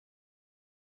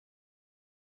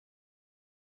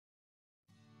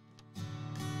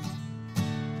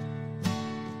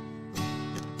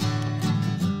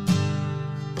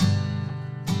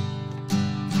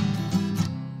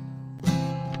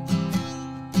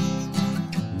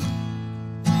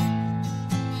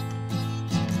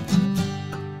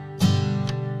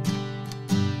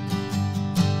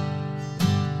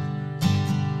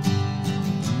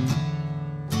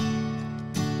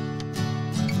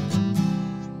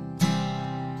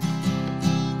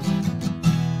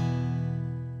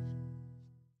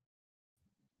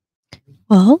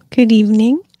Well, good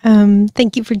evening.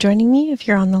 Thank you for joining me if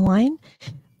you're on the line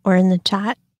or in the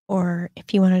chat, or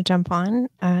if you want to jump on.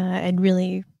 I'd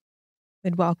really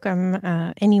would welcome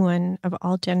anyone of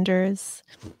all genders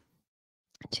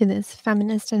to this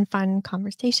feminist and fun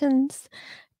conversations.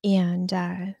 And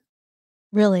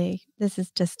really, this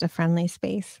is just a friendly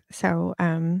space. So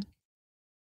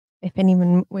if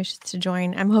anyone wishes to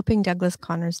join, I'm hoping Douglas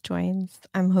Connors joins.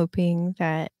 I'm hoping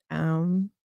that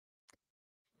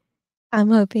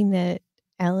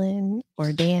Ellen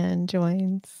or Dan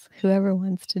joins, whoever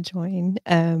wants to join.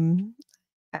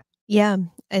 Yeah,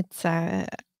 it's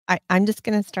I'm just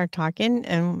gonna start talking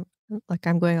and like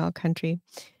I'm going all country.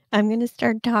 I'm gonna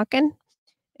start talking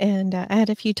and I had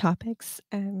a few topics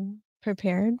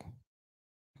prepared.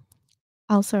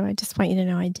 Also, I just want you to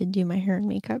know I did do my hair and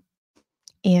makeup.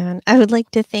 And I would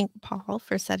like to thank Paul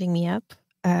for setting me up.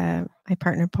 My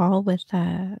partner Paul with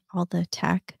all the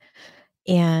tech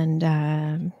and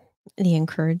the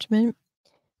encouragement.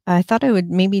 I thought I would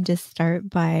maybe just start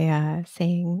by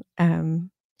saying I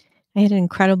had an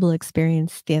incredible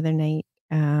experience the other night.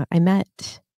 I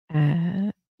met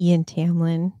Ian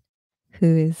Tamlyn,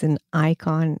 who is an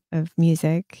icon of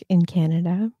music in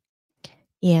Canada.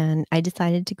 And I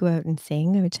decided to go out and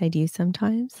sing, which I do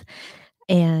sometimes.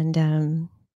 And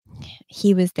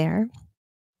he was there,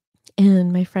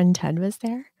 and my friend Ted was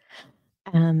there.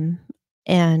 Um,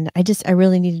 and I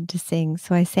really needed to sing.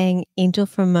 So I sang Angel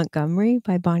from Montgomery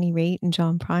by Bonnie Raitt and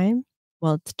John Prine.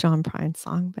 Well, it's John Prine's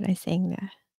song, but I sang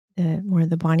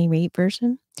the Bonnie Raitt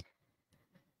version.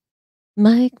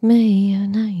 Make me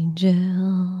an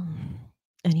angel.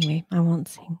 Anyway, I won't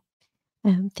sing.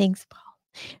 Thanks, Paul.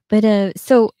 But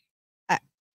so I,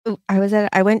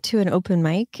 I went to an open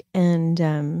mic and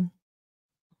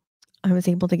I was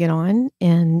able to get on,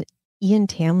 and Ian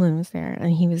Tamlyn was there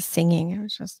and he was singing. I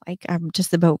was just like, I'm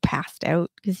just about passed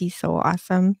out because he's so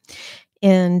awesome.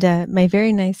 And my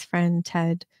very nice friend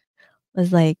Ted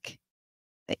was like,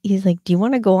 he's like, "Do you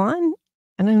want to go on?"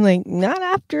 And I'm like, "Not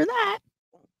after that.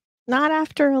 Not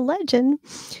after a legend."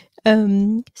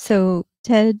 So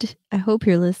Ted, I hope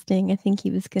you're listening. I think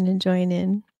he was going to join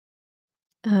in.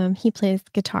 He plays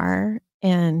guitar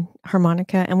and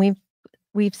harmonica, and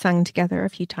we've sung together a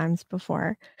few times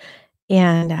before.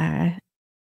 And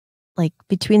like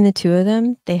between the two of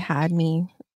them, they had me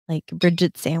like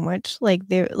Bridget sandwich. Like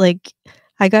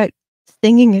I got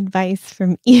singing advice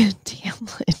from Ian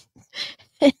Tamlyn.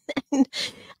 and, then,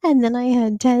 and then I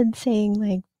had Ted saying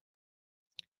like,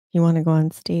 "You want to go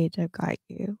on stage? I've got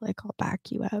you. Like I'll back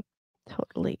you up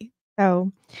totally."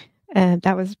 So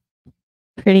that was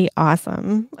pretty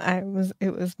awesome.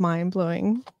 It was mind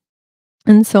blowing.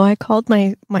 And so I called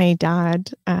my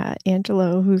dad,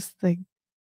 Angelo, who's like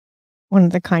one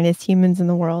of the kindest humans in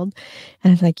the world.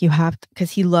 And I was like, "You have to," because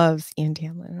he loves Ian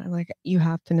Tamlyn. I'm like, "You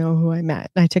have to know who I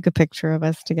met." And I took a picture of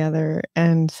us together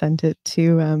and sent it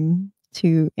to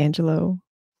Angelo.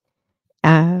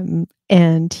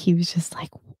 And he was just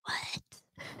like, "What?"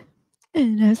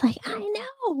 And I was like, "I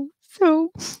know."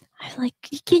 So I was like,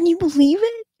 "Can you believe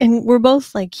it?" And we're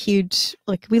both like huge,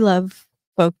 like we love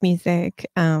folk music.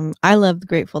 I love the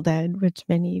Grateful Dead, which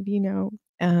many of you know.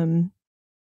 Um,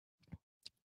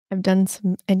 I've done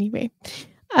some anyway.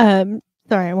 Um,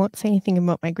 Sorry, I won't say anything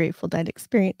about my Grateful Dead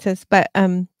experiences, but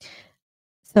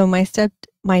so my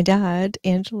dad,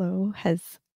 Angelo,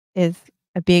 is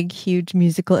a big, huge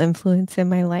musical influence in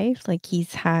my life. Like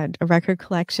he's had a record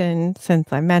collection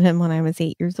since I met him when I was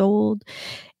 8 years old,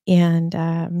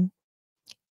 and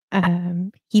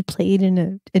he played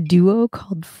in a duo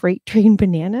called Freight Train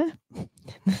Banana in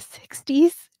the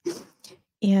 '60s.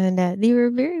 And they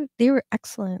were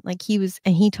excellent. Like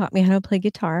he taught me how to play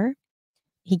guitar.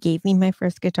 He gave me my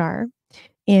first guitar,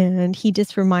 and he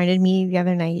just reminded me the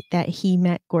other night that he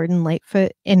met Gordon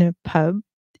Lightfoot in a pub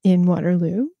in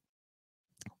Waterloo,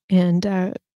 and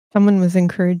someone was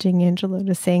encouraging Angelo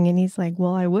to sing, and he's like,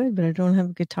 "Well, I would, but I don't have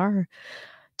a guitar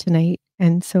tonight."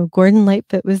 And so Gordon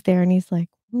Lightfoot was there, and he's like,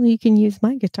 "Well, you can use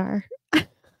my guitar."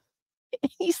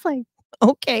 He's like,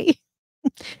 "Okay."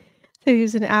 So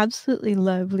he's an absolutely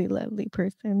lovely, lovely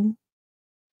person.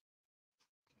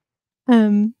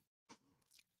 Um,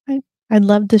 I I'd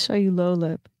love to show you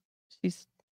Lola, but she's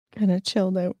kinda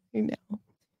chilled out right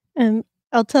now.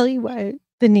 I'll tell you why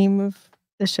the name of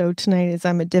the show tonight is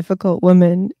 "I'm a Difficult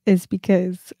Woman" is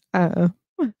because, I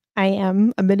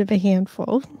am a bit of a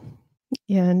handful,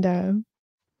 and,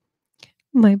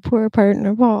 my poor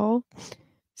partner, Paul.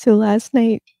 So last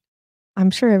night I'm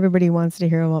sure everybody wants to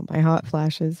hear about my hot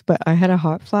flashes, but I had a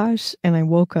hot flash and I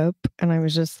woke up and I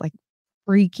was just like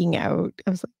freaking out. I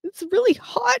was like, "It's really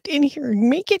hot in here.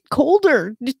 Make it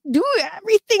colder. Just do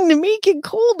everything to make it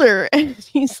colder." And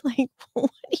he's like, "Well,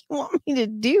 what do you want me to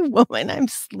do when I'm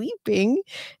sleeping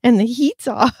and the heat's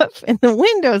off and the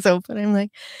window's open?" I'm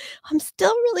like, "I'm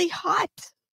still really hot."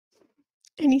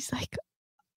 And he's like,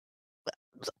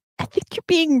 "I think you're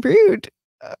being rude,"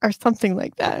 or something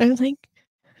like that. I was like,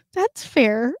 "That's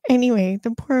fair." Anyway,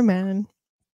 the poor man,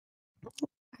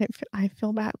 I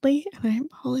feel badly, and I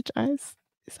apologize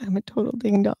 'cause I'm a total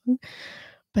ding dong.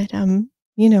 But,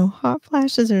 hot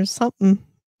flashes are something.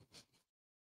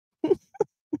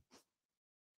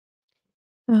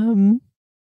 Um,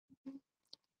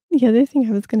 the other thing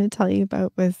I was gonna tell you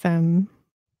about was, uh,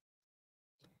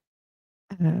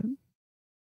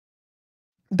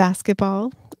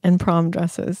 basketball and prom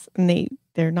dresses, and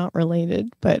they're not related,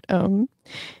 but, um,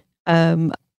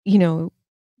 you know,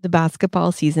 the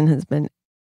basketball season has been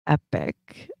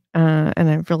epic, and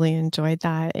I've really enjoyed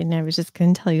that, and I was just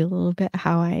gonna tell you a little bit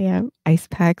how I, ice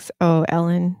packs. Oh,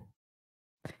 Ellen,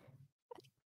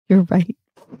 you're right.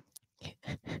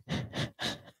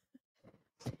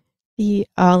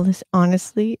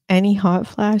 Honestly, any hot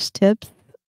flash tips,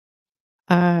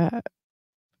 uh,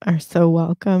 are so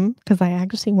welcome because I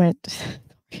actually went sorry,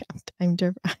 I'm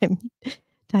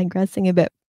digressing a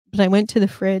bit, but I went to the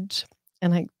fridge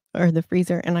and I or the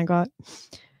freezer, and I got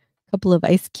a couple of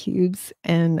ice cubes,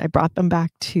 and I brought them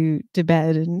back to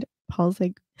bed, and Paul's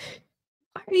like,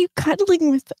 "Why are you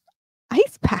cuddling with the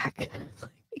ice pack?"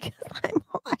 "Because I'm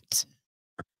hot."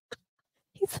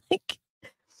 He's like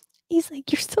he's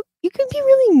like, you can be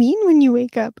really mean when you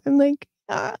wake up." I'm like,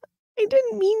 I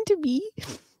didn't mean to be."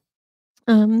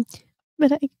 Um,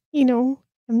 but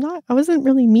I wasn't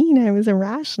really mean, I was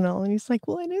irrational." And he's like,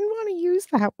 "Well, I didn't wanna use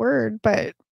that word,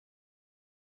 but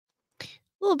a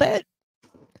little bit."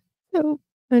 So,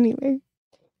 anyway,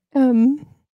 um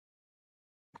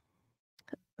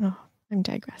oh, I'm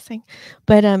digressing.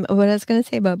 But, what I was gonna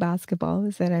say about basketball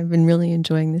is that I've been really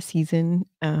enjoying the season.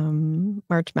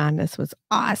 March Madness was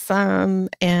awesome,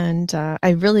 and,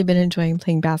 I've really been enjoying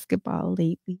playing basketball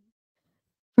lately.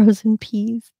 Frozen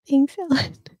peas. Thanks,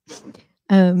 Ellen.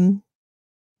 Um,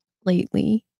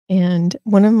 lately, and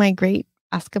one of my great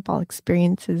basketball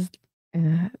experiences,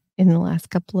 in the last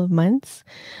couple of months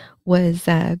was,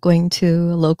 going to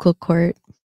a local court,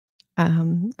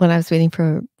 when I was waiting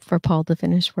for Paul to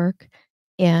finish work,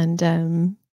 and,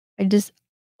 I just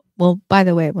well, by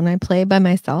the way, when I play by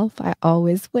myself, I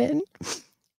always win.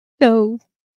 So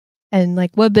and,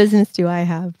 like, what business do I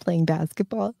have playing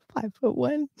basketball?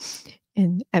 5'1"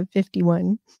 and at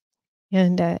 51.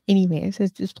 And, anyways, I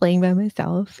was just playing by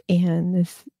myself, and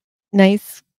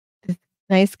nice this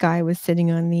nice guy was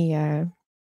sitting on the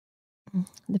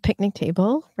picnic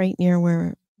table right near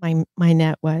where my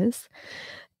net was,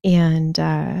 and,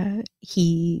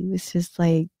 he was just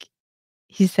like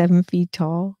he's 7 feet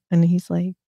tall, and he's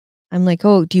like I'm like,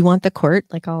 "Oh, do you want the court?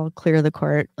 Like, I'll clear the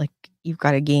court, like, you've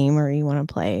got a game or you wanna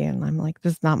play?" And I'm like,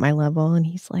 "This is not my level," and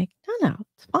he's like, "No, no,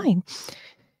 it's fine."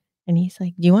 And he's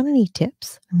like, "Do you want any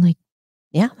tips?" I'm like,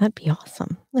 "Yeah, that'd be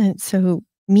awesome." And so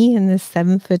me and this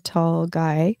 7-foot tall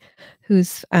guy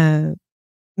who's,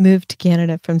 moved to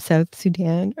Canada from South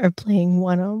Sudan are playing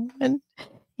one-on-one,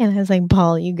 and I was like,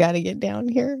 "Paul, you gotta get down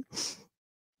here."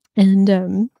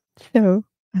 And, so,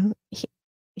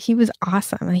 he was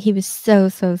awesome, he was so,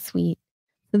 so sweet.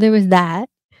 So there was that,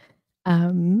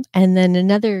 and then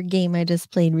another game I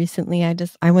just played recently,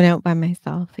 I went out by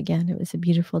myself again, it was a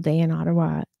beautiful day in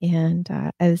Ottawa, and,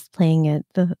 I was playing at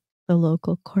the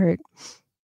local court.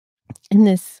 And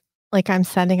I'm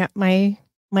setting up my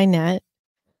net,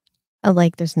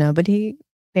 like, there's nobody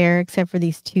there except for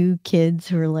these 2 kids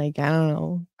who are, like, I don't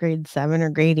know, grade 7 or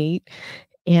grade 8,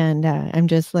 and, I'm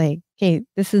just like, "Hey,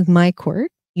 this is my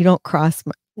court. You don't cross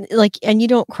my" and you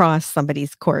don't cross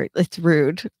somebody's court, it's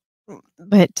rude.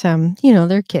 But,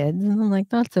 they're kids, and I'm like,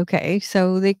 "That's okay."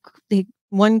 So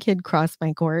one kid crossed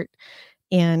my court,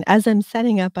 and as I'm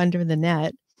setting up under the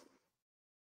net,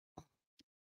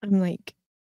 I'm like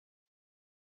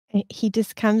he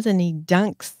just comes and he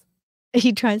dunks.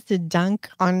 He tries to dunk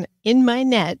in my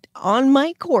net, on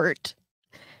my court,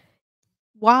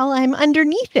 while I'm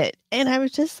underneath it, and I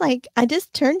was just like I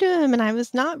just turned to him, and I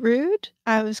was not rude,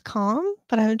 I was calm,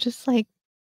 but I was just like,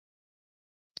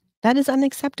 "That is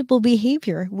unacceptable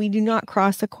behavior. We do not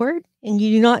cross a court, and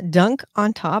you do not dunk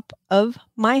on top of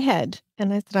my head."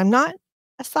 And I said, "I'm not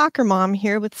a soccer mom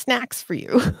here with snacks for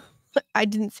you." I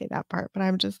didn't say that part, but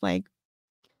I'm just like,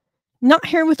 "Not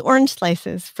here with orange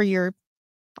slices for your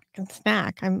fucking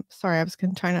snack." I'm sorry, I was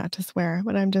gonna try not to swear,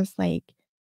 but I'm just like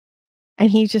and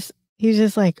he's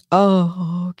just like,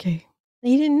 "Oh, okay."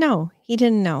 He didn't know. He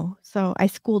didn't know. So I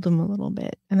schooled him a little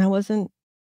bit, and I wasn't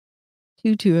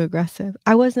too aggressive.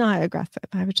 I was not aggressive.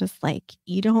 I was just like,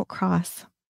 "You don't cross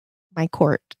my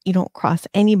court. You don't cross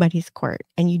anybody's court,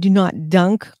 and you do not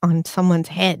dunk on someone's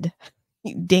head,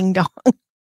 you ding dong."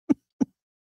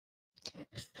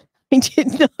 I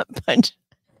did not punch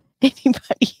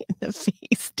anybody in the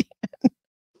face.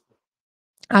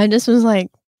 I just was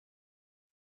like,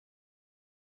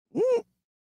 "Mm,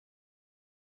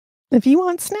 if you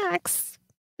want snacks,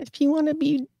 if you wanna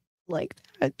be like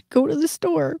that, go to the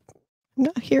store. I'm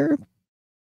not here."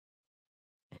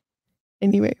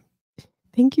 Anyway,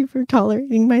 thank you for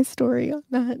tolerating my story on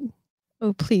that.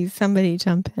 Oh, please, somebody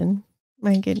jump in.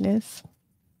 My goodness.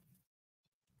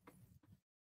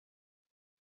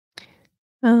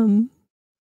 Um,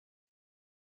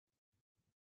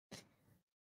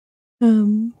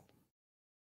 um,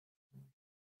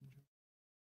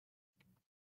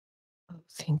 oh,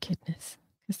 thank goodness,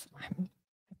 'cause I'm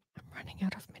running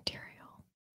out of material.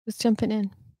 Who's jumping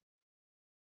in?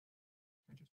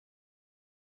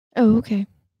 Oh, okay.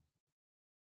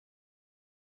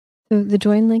 So the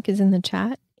join link is in the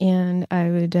chat, and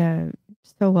I would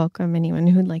so welcome anyone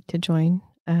who'd like to join.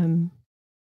 Um,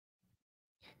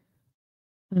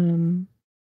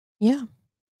 yeah.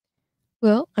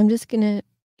 Well, I'm just gonna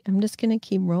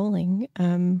keep rolling.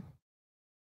 I'm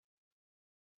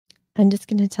just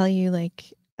gonna tell you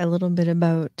like a little bit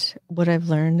about what I've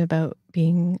learned about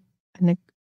being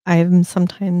I'm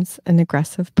sometimes an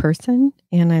aggressive person,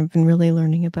 and I've been really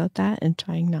learning about that and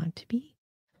trying not to be.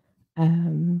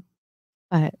 Um,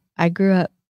 but I grew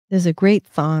up. There's a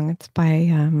great song. It's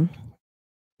by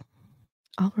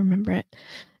I'll remember it.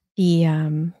 The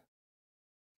um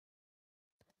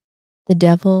the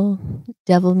Devil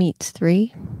Meets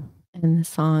Three, and the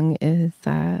song is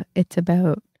it's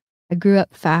about I grew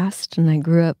up fast and I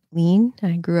grew up lean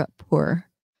and I grew up poor.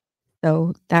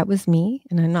 So that was me,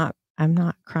 and I'm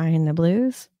not crying the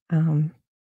blues.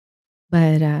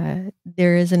 But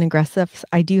there is an aggressive.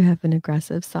 I do have an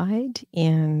aggressive side,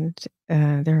 and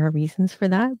there are reasons for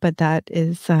that. But that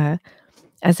is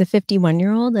as a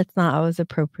 51-year-old, that's not always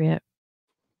appropriate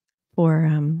for.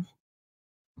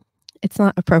 It's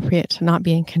not appropriate to not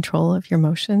be in control of your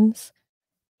emotions.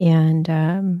 And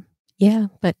yeah,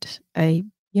 but I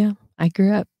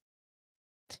grew up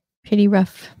pretty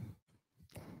rough.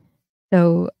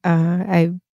 So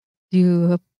I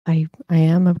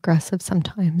am aggressive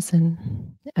sometimes,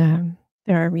 and there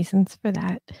are reasons for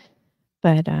that,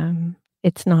 but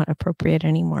it's not appropriate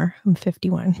anymore. I'm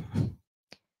 51,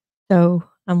 so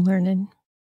I'm learning.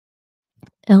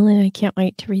 Ellen, I can't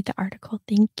wait to read the article.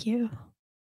 Thank you.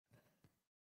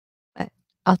 But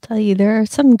I'll tell you, there are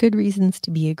some good reasons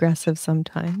to be aggressive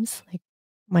sometimes. Like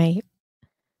my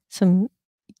some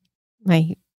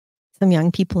my some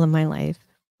young people in my life,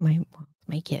 my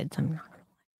kids, I'm not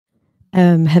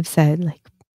have said like,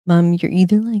 "Mom, you're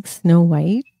either like Snow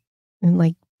White and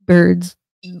like birds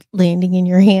landing in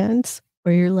your hands,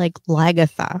 or you're like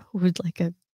Lagatha, who's like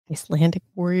a Icelandic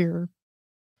warrior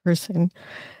person."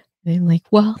 And I'm like,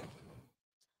 "Well,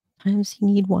 sometimes you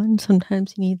need one,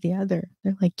 sometimes you need the other."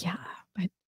 They're like, "Yeah, but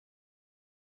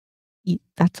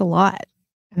that's a lot."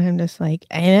 And I'm just like,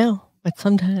 "I know, but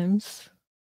sometimes,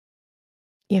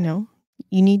 you know,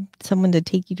 you need someone to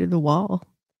take you to the wall."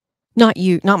 Not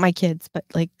you, not my kids, but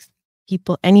like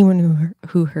people, anyone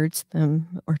who hurts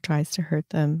them or tries to hurt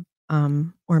them,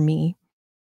 or me.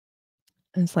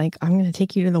 It's like, I'm gonna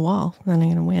take you to the wall, and I'm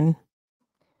gonna win.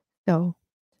 So,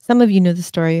 some of you know the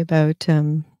story about, uh,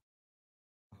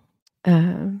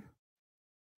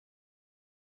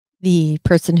 there was a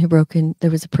person who broke in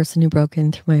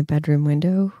through my bedroom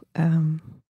window, and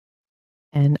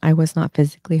I was not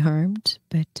physically harmed,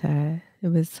 but, it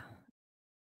was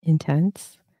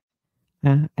intense.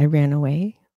 I ran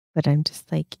away, but I'm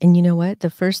just like, and you know what?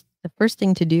 The first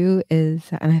thing to do is,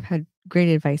 and I've had great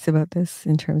advice about this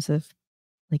in terms of,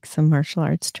 like, some martial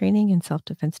arts training and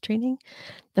self-defense training.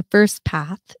 The first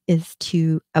path is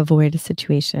to avoid a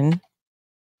situation.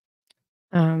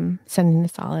 Sending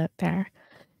this all out there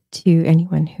to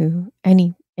anyone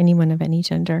of any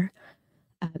gender.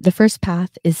 The first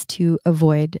path is to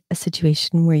avoid a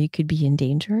situation where you could be in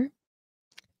danger.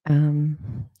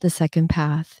 The second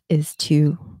path is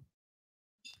to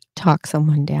talk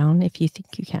someone down if you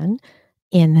think you can,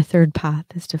 and the third path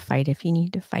is to fight if you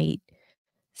need to fight.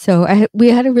 So we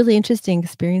had a really interesting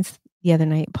experience the other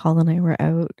night. Paul and I were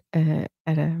out at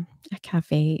a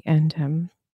cafe, and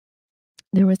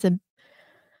there was a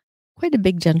quite a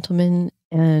big gentleman,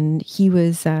 and he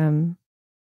was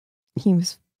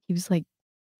like,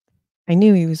 I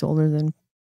knew he was older than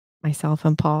myself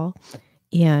and Paul,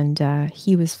 and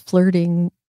he was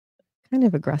flirting kind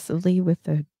of aggressively with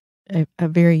a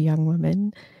very young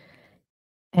woman,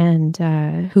 and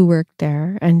who worked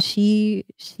there, and she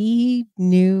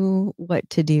knew what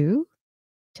to do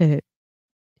to,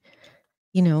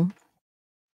 you know,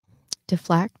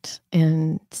 deflect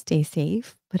and stay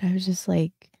safe. But I was just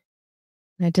like,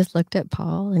 I just looked at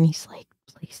Paul, and he's like,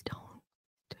 "Please don't,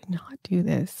 do not do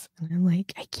this." And I'm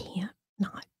like, "I can't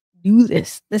not do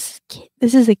this. This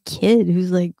is a kid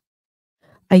who's like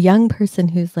a young person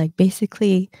who's like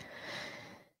basically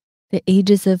the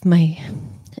ages of my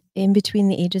in between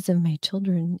the ages of my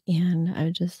children." And I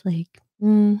was just like,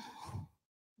 no."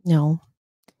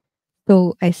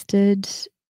 So I stood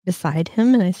beside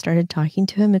him and I started talking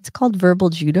to him. It's called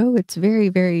verbal judo. It's very,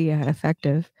 very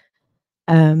effective.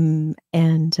 And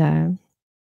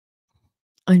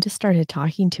I just started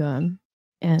talking to him,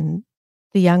 and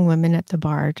the young woman at the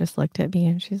bar just looked at me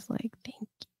and she's like, "Thank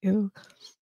you."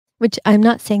 Which I'm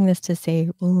not saying this to say,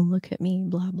 "Oh, look at me,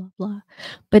 blah blah blah."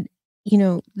 But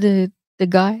the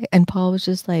guy and Paul was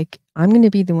just like, "I'm going to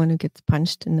be the one who gets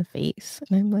punched in the face."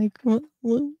 And I'm like, "What?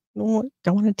 No,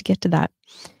 don't want it to get to that."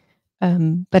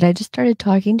 But I just started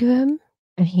talking to him,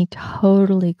 and he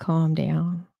totally calmed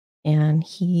down. And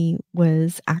he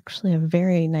was actually a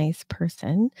very nice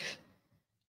person,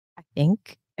 I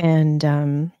think.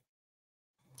 And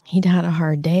he'd had a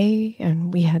hard day,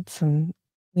 and we had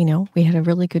a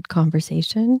really good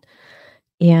conversation.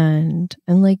 And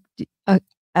like,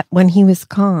 when he was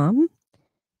calm,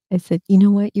 I said, "You know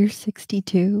what? You're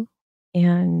 62,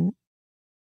 and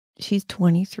she's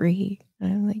 23."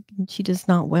 And I'm like, "She does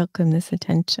not welcome this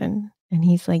attention." And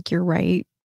he's like, "You're right.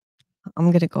 I'm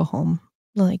gonna go home."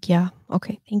 I'm like, "Yeah,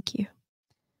 okay, thank you."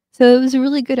 So it was a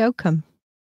really good outcome.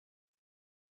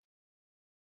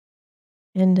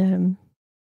 And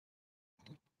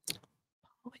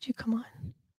would you come on?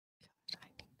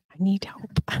 I need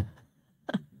help.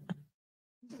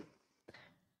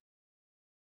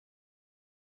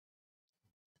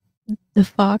 The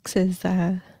fox is.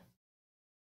 I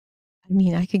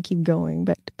mean, I could keep going,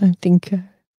 but I think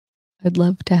I'd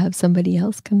love to have somebody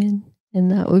else come in,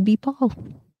 and that would be Paul.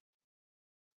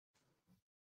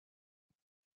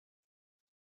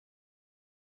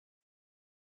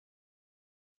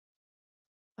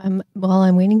 While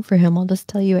I'm waiting for him, I'll just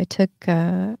tell you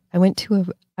I went to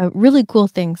a really cool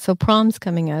thing. So prom's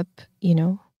coming up,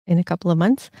 in a couple of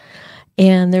months,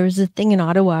 and there was a thing in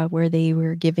Ottawa where they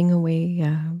were giving away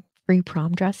free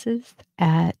prom dresses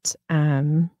at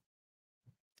a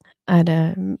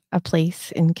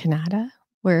place in Canada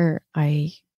where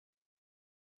I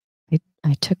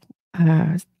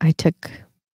took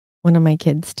one of my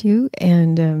kids to,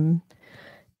 and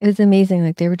it was amazing.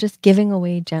 Like, they were just giving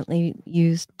away gently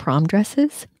used prom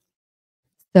dresses.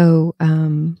 So,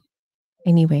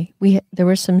 anyway, there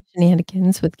were some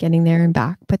shenanigans with getting there and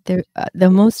back, but the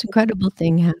most incredible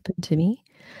thing happened to me,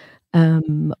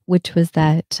 which was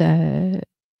that, I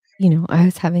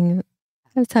was having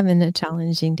a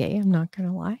challenging day, I'm not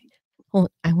gonna lie. Well,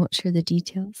 I won't share the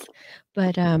details,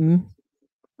 but,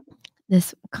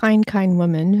 this kind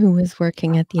woman who was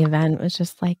working at the event was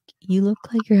just like, "You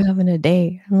look like you're having a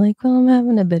day." I'm like, "Well, I'm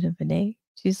having a bit of a day."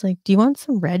 She's like, "Do you want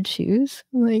some red shoes?"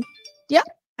 I'm like, "Yeah,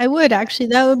 I would actually,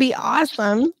 that would be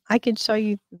awesome. I could show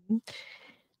you."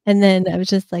 And then I was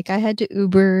just like, I had to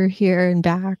Uber here and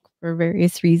back for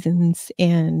various reasons,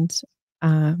 and,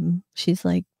 she's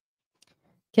like,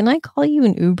 "Can I call you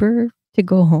an Uber to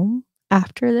go home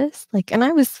after this?" Like, and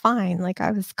I was fine, like,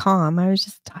 I was calm, I was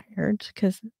just tired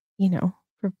because,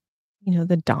 for,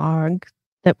 the dog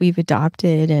that we've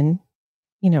adopted, and,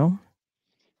 you know,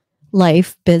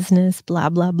 life, business, blah,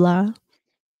 blah, blah.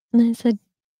 And I said,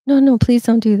 "No, no, please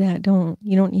don't do that.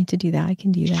 You don't need to do that. I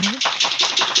can do that."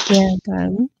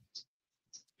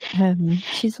 And,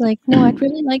 she's like, "No, I'd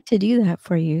really like to do that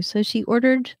for you." So she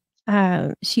ordered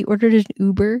an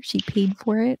Uber, she paid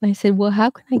for it, and I said, "Well,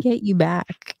 how can I get you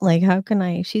back? Like, how can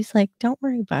I?" She's like, "Don't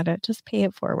worry about it, just pay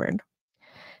it forward."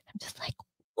 I'm just like,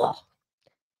 "Whoa,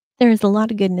 there is a lot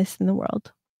of goodness in the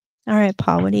world." All right,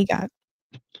 Paul, what do you got?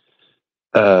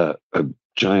 A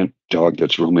giant dog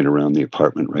that's roaming around the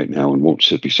apartment right now and won't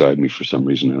sit beside me for some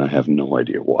reason, and I have no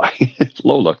idea why.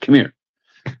 Lola, come here.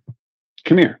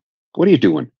 Come here. What are you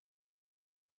doing?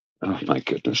 Oh my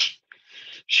goodness,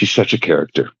 she's such a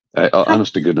character. Hi,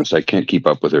 Honest to goodness, I can't keep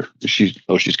up with her.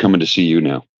 She's coming to see you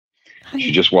now. She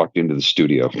hi, just walked into the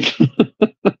studio.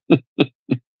 hi,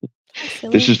 This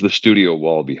silly. is the studio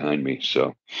wall behind me.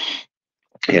 So,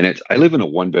 and I live in a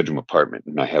one-bedroom apartment,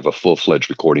 and I have a full-fledged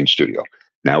recording studio.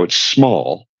 Now it's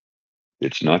small.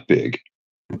 It's not big,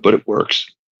 but it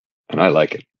works, and I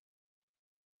like it.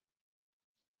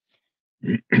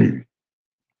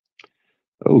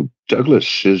 Oh,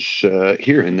 Douglas is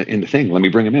here in the thing. Let me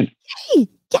bring him in. Hey,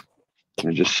 yeah.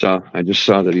 I just saw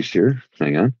that he's here.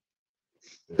 Hang on.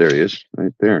 There he is,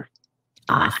 right there.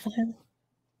 Awesome.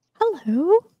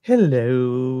 Hello.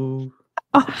 Hello.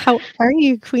 Oh, how are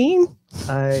you, Queen?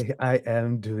 I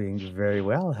am doing very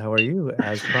well. How are you,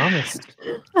 as promised?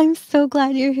 I'm so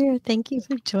glad you're here. Thank you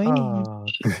for joining. Oh,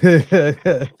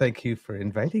 thank you for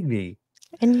inviting me.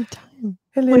 Anytime.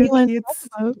 What do Hello, you want to kids.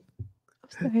 talk about?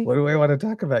 Sorry. What do I want to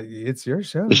talk about? It's your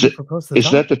show. Is You it propose the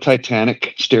is that the topic.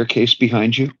 Titanic staircase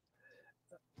behind you?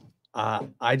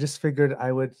 I just figured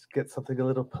I would get something a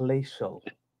little palatial,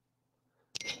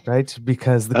 right?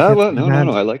 Because the Oh kids well, no. demand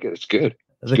I like it. It's good.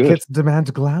 It's the good. kids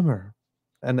demand glamour,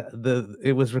 and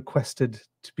it was requested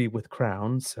to be with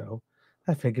crowns. So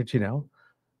I figured,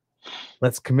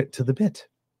 let's commit to the bit.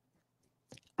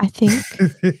 I think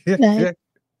that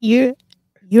you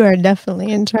are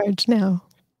definitely in charge now.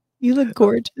 You look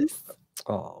gorgeous.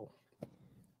 Oh.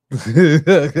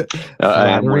 I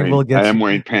am you.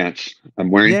 wearing pants.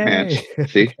 I'm wearing pants. Yay.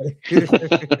 See?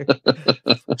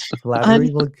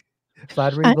 Flattery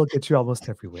I'm, will get you almost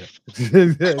everywhere.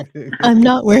 I'm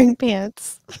not wearing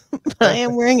pants, but I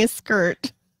am wearing a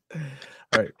skirt. All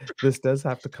right. This does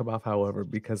have to come off, however,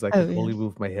 because I Oh, can yeah. only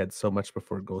move my head so much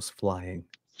before it goes flying.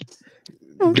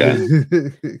 Okay.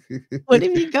 What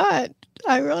have you got?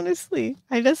 I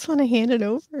just want to hand it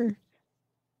over.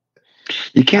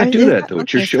 You can't do that, though.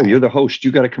 It's your Okay, show. sorry. You're the host.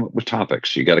 You got to come up with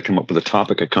topics. You got to come up with a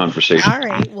topic of conversation. All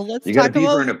right. Well, let's You got a talk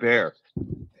beaver about. and a bear.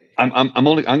 I'm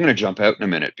going to jump out in a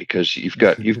minute because you've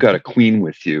got a queen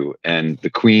with you, and the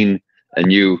queen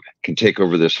and you can take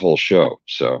over this whole show.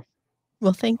 So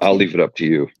Well, thank I'll you. leave it up to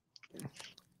you.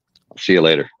 I'll see you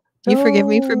later. You forgive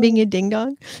me for being a ding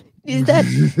dong? Is that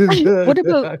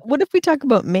what if we talk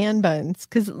about man buns?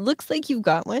 Because it looks like you've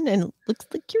got one and it looks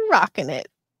like you're rocking it.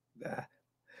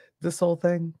 This whole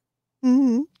thing?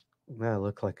 Mm-hmm. I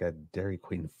look like a Dairy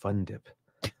Queen fun dip.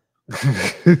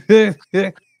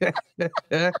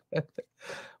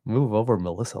 Move over,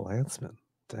 Melissa Lanceman.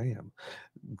 Damn.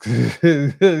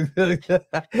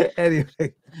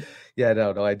 Anyway, yeah,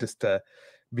 no. I just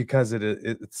because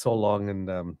it's so long,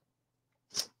 and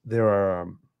there are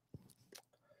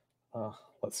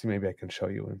let's see, maybe I can show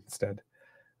you instead.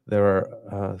 There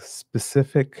are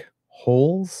specific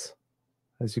holes,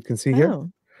 as you can see here,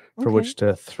 for Okay. which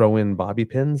to throw in bobby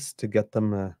pins to get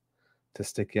them to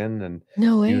stick in. And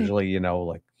No way. usually,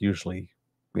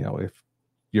 if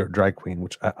you're a drag queen,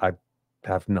 which I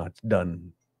have not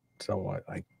done, so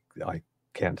I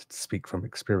can't speak from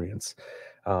experience.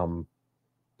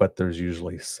 But there's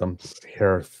usually some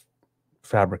hair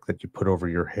fabric that you put over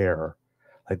your hair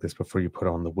like this before you put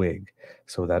on the wig,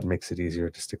 so that makes it easier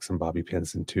to stick some bobby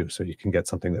pins in too, so you can get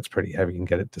something that's pretty heavy and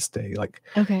get it to stay like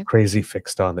crazy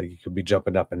fixed on, that you could be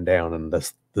jumping up and down and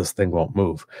this thing won't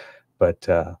move. But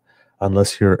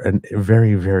unless you're a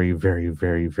very, very, very,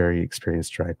 very, very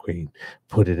experienced drag queen,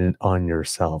 put it on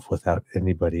yourself without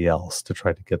anybody else to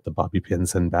try to get the bobby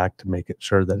pins in back to make it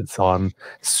sure that it's on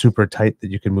super tight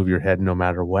that you can move your head no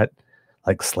matter what,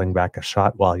 like sling back a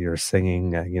shot while you're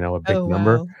singing a big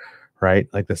number, right,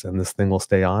 like this, and this thing will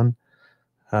stay on.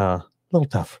 A little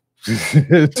tough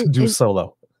to do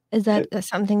solo. Is that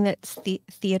something that's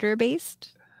theater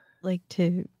based, like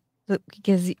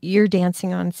because you're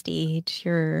dancing on stage,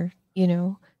 you're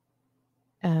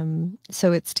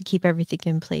so it's to keep everything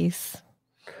in place?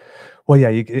 Well, yeah,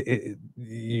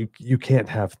 you can't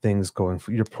have things going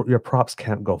for your props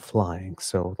can't go flying.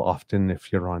 So often,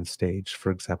 if you're on stage,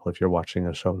 for example, if you're watching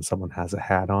a show and someone has a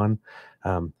hat on,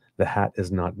 the hat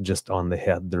is not just on the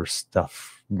head. There's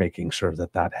stuff making sure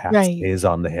that hat stays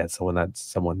on the head. So when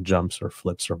someone jumps or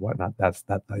flips or whatnot,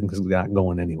 that thing's not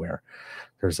going anywhere.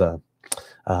 There's a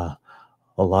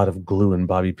lot of glue and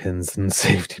bobby pins and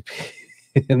safety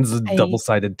pins and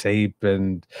double-sided tape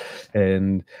and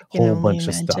whole bunch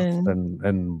of stuff,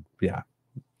 and yeah.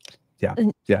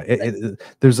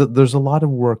 There's a lot of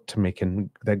work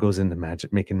that goes into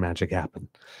making magic happen.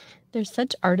 There's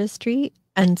such artistry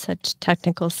and such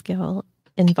technical skill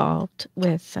involved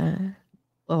with from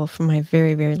my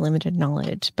very, very limited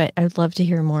knowledge, but I'd love to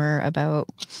hear more about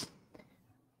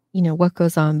what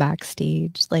goes on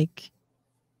backstage. Like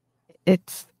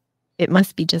it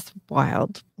must be just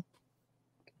wild.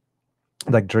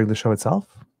 Like during the show itself?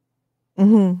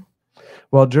 Mm-hmm.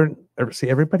 Well,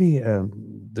 everybody,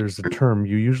 there's a term,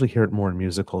 you usually hear it more in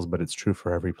musicals, but it's true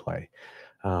for every play.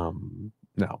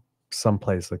 Now, some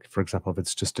plays, like, for example, if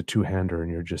it's just a two-hander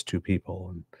and you're just two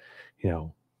people,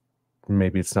 and,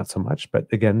 maybe it's not so much. But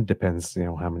again, depends,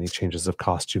 how many changes of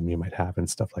costume you might have and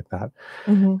stuff like that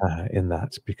in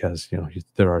that, because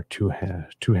there are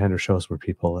two-hander shows where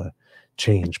people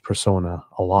change persona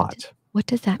a lot. What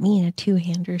does that mean? A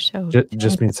two-hander show?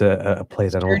 Just means a play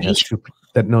that only has Dirty.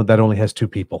 that only has two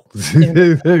people.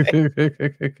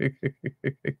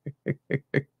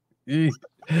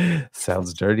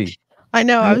 Sounds dirty. I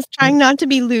know. I was trying not to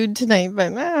be lewd tonight,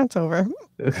 but it's over.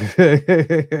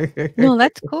 No,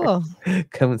 that's cool.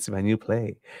 Come and see my new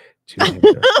play,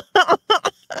 Two-Hander.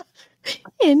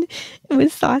 And it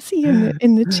was Saucy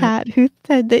in the chat who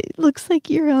said that it looks like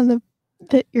you're on the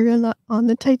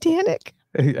Titanic.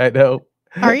 I know.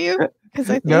 Are you? Because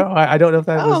I think No, I don't know if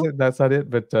that was it. That's not it.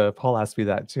 But Paul asked me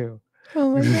that too.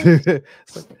 Oh my gosh.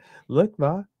 It's like, look,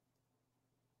 Ma,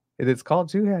 and it's called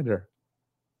Two-Hander.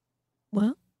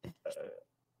 Well,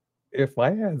 if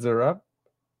my hands are up.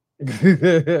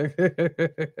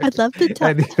 I'd love to tell.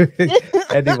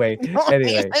 Anyway.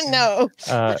 No.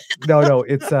 No.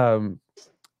 It's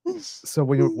so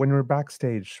when you're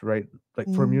backstage, right? Like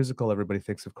for a musical, everybody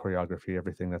thinks of choreography,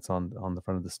 everything that's on the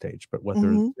front of the stage. But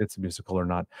whether it's a musical or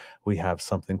not, we have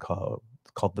something called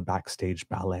the backstage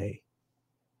ballet.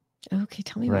 Okay,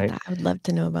 tell me about that. I would love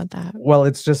to know about that. Well,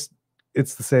 it's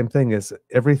the same thing as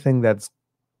everything that's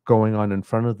going on in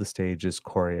front of the stage is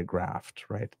choreographed,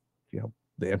 right?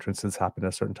 The entrances happen at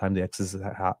a certain time, the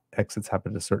exits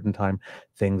happen at a certain time,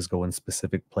 things go in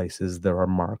specific places, there are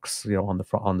marks, on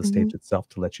the stage itself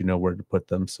to let you know where to put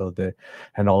them,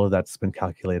 and all of that's been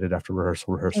calculated after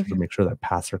rehearsal to make sure that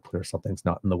paths are clear, something's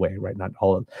not in the way, right? Not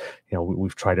all of,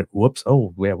 we've tried it, whoops,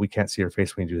 oh yeah, we can't see your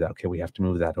face when you do that, okay, we have to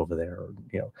move that over there,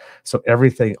 so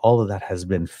everything, all of that has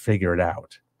been figured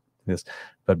out.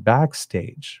 But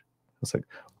backstage, it's like,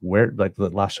 like the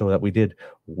last show that we did,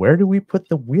 where do we put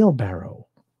the wheelbarrow?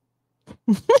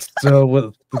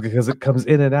 So because it comes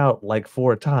in and out like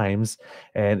 4 times,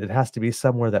 and it has to be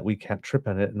somewhere that we can't trip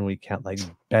on it and we can't like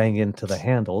bang into the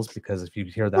handles, because if you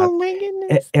hear that, oh my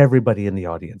goodness, everybody in the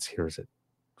audience hears it,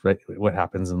 right? What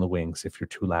happens in the wings if you're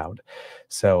too loud.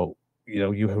 So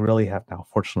you really have, now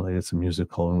fortunately it's a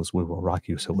musical and it was We Will Rock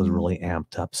You, so it was really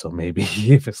amped up, so maybe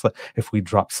if we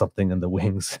dropped something in the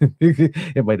wings,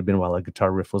 it might have been while a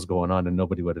guitar riff was going on and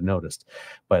nobody would have noticed.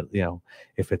 But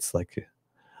if it's like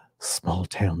small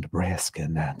town Nebraska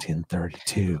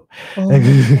 1932, oh my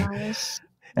gosh,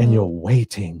 and you're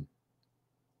waiting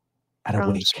at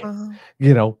a wake,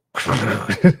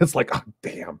 it's like, oh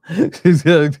damn,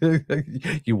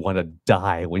 you want to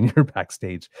die when you're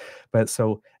backstage. But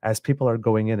so as people are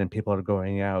going in and people are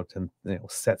going out, and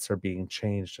sets are being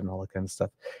changed and all that kind of stuff,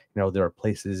 there are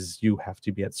places you have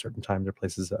to be at certain time, there are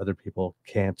places that other people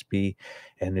can't be,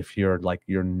 and if you're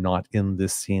not in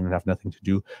this scene and have nothing to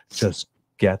do, just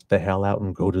get the hell out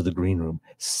and go to the green room,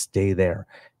 stay there,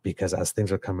 because as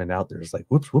things are coming out, there's like,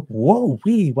 whoops, whoop, whoa,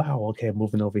 wow, okay, I'm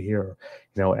moving over here,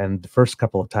 and the first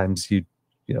couple of times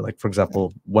like for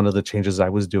example, one of the changes I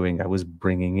was doing, I was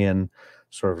bringing in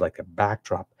sort of like a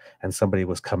backdrop, and somebody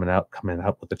was coming out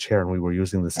with a chair, and we were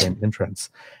using the same entrance,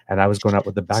 and I was going out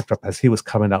with the backdrop as he was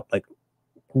coming out like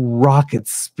rocket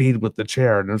speed with the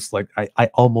chair, and it's like I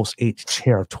almost ate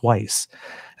chair twice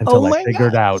until I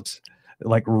figured out,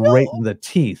 like right in the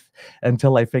teeth,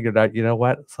 until I figured out,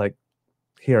 what, it's like,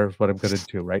 here's what I'm gonna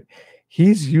do, right?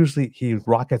 He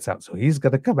rockets out, so he's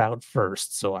gonna come out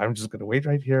first, so I'm just gonna wait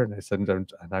right here. And I said,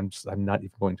 I'm not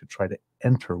even going to try to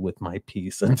enter with my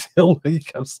piece until he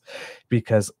comes,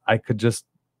 because I could just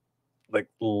like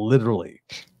literally,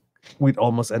 we'd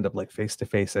almost end up like face to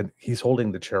face, and he's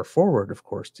holding the chair forward, of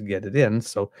course, to get it in,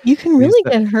 so you can really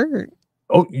get hurt.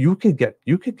 Oh, you could get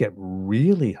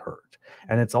really hurt,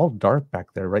 and it's all dark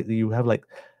back there, right? You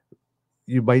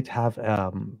might have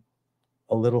a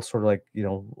little sort of like,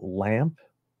 lamp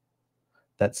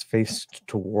that's faced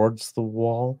towards the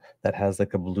wall that has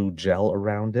like a blue gel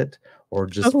around it, or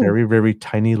just very, very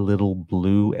tiny little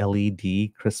blue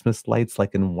LED Christmas lights,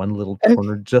 like in one little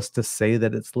corner, just to say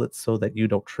that it's lit so that you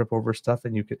don't trip over stuff.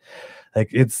 And you could,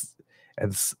 like,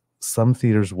 and some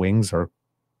theaters' wings are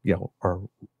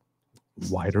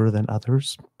wider than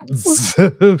others. I'd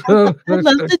love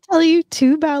to tell you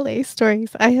 2 ballet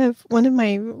stories. I have one of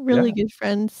my really good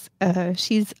friends.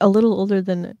 She's a little older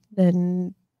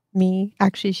than me.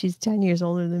 Actually, she's 10 years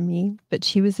older than me, but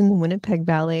she was in the Winnipeg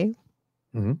Ballet,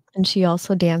 and she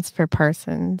also danced for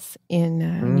Parsons in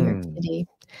New York City.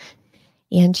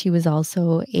 And she was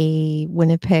also a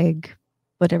Winnipeg,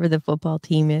 whatever the football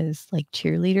team is, like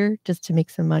cheerleader, just to make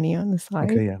some money on the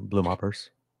side. Okay, yeah, Blue Moppers.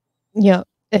 Yeah,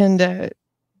 and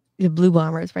the Blue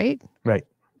Bombers, right? Right.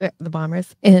 The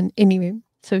Bombers. And anyway,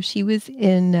 so she was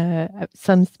in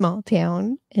some small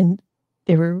town, and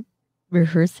they were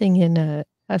rehearsing in a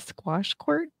squash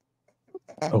court,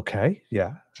 Okay.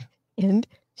 Yeah. and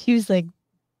she was, like,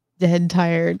 dead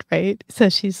tired, right? So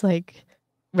she's, like,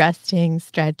 resting,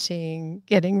 stretching,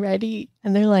 getting ready,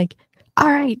 and they're like, "All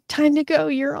right, time to go,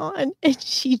 you're on." And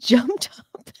she jumped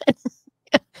up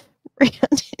and ran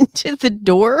into the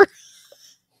door,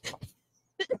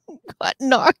 got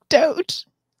knocked out.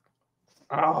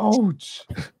 Ouch.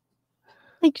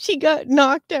 Like, she got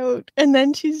knocked out, and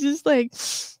then she's just like,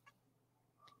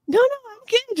 "No, I'm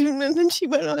good." And then she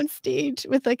went on stage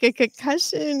with, like, a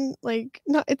concussion, like,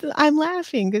 not it's I'm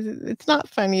laughing 'cause it's not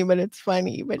funny, but it's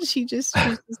funny, but she was just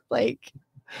like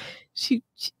she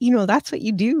that's what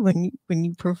you do when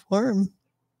you perform.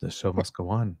 The show must go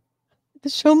on. The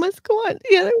show must go on.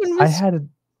 The other one I was had a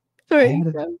sorry,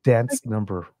 dance okay.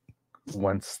 number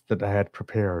once that I had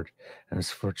prepared, and it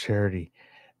was for charity.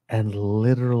 And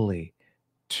literally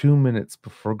 2 minutes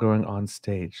before going on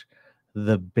stage,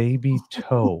 the baby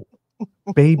toe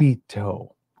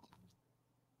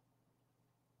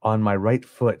on my right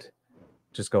foot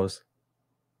just goes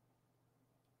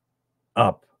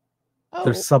up.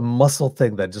 There's Oh, some muscle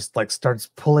thing that just, like, starts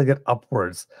pulling it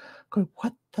upwards. Going,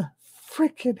 "What the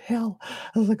freaking hell?"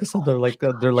 I was like, so oh they're my like,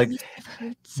 god, they're that like must have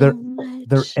hurt so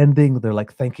they're much. ending, they're,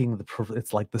 like, thanking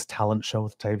it's like this talent show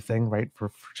type thing, right,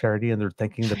 for charity, and they're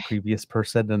thanking the previous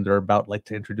person, and they're about, like,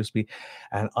 to introduce me,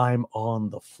 and I'm on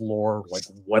the floor, like,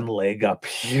 one leg up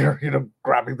here,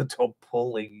 grabbing the toe,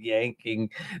 pulling, yanking,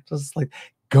 just, like,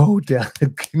 go down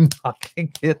and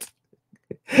knocking it.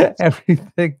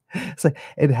 Everything. It's like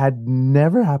it had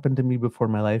never happened to me before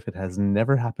in my life. It has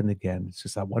never happened again. It's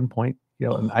just at one point, and,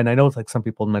 Oh, and I know it's like some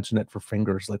people mention it for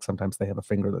fingers, like sometimes they have a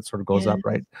finger that sort of goes yeah, up,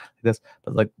 right? Like this,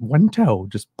 but like one toe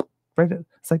just right.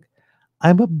 It's like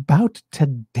I'm about to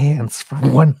dance for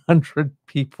 100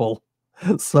 people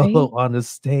right? solo on a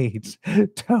stage.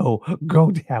 Toe,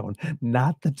 go down.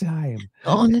 Not the time.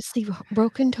 Honestly,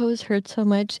 broken toes hurt so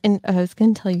much, and I was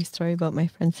gonna tell you a story about my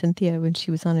friend Cynthia when she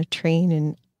was on a train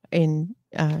in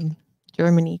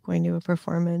Germany going to a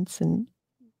performance, and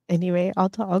anyway,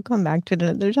 I'll come back to it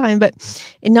another time, but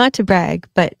and not to brag,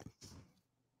 but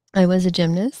I was a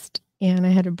gymnast, and I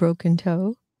had a broken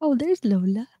toe. Oh, there's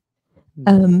Lola.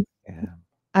 Um, Yeah.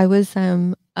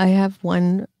 I have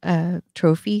one,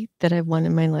 trophy that I've won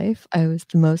in my life. I was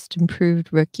the most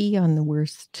improved rookie on the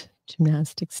worst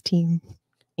gymnastics team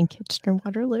in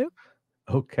Kitchener-Waterloo.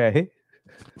 Okay.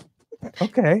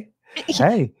 Okay.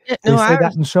 Hey, Yeah, they no, say I that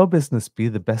was in show business, be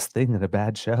the best thing in a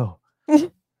bad show.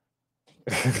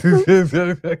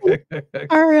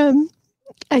 our,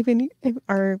 I mean,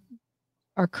 our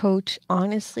coach,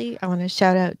 honestly, I wanna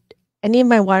shout out any of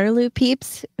my Waterloo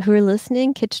peeps who are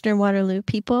listening, Kitchener-Waterloo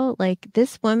people, like,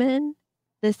 this woman,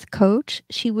 this coach,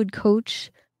 she would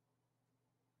coach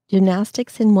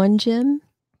gymnastics in one gym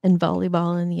and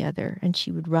volleyball in the other, and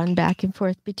she would run back and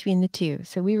forth between the 2.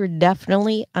 So we were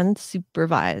definitely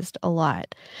unsupervised a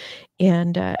lot,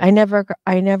 and, I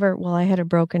had a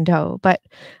broken toe, but,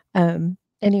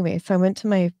 anyway, so I went to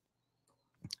my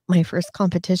first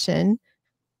competition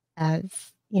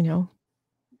as, a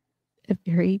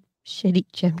very shitty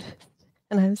gymnast,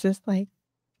 and I was just like,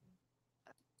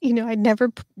 I'd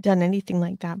never done anything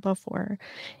like that before,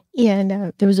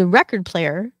 and, there was a record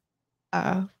player,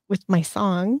 with my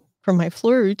song for my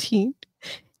floor routine,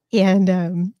 and,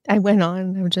 I went on,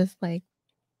 and I was just like,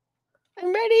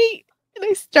 "I'm ready," and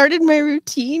I started my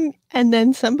routine, and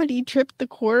then somebody tripped the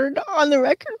cord on the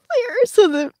record player, so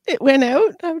that it went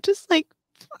out, I was just like,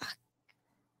 "Fuck,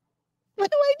 what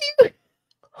do I do?"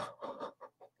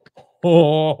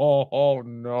 Oh,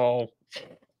 no.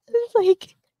 It's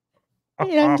like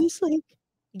and I'm just like,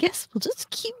 "I guess we'll just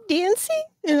keep dancing,"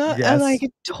 I Yes.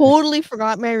 totally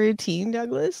forgot my routine,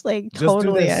 Douglas, like, Just do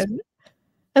totally, this.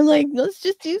 I'm like, "Let's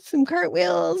just do some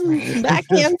cartwheels and some back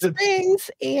handsprings,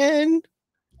 and,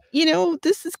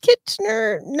 this is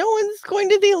Kitchener, no one's going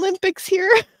to the Olympics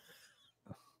here."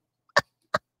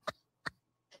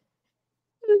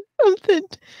 Something.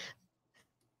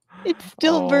 It's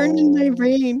still burned in my Oh.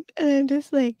 brain, and I'm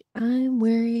just like, "I'm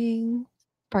wearing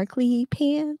sparkly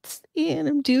pants, and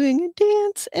I'm doing a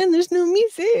dance, and there's no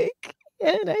music,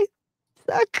 and I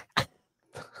suck."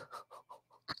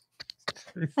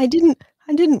 I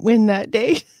didn't win that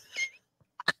day.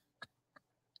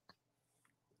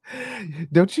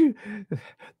 Don't you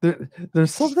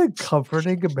there's something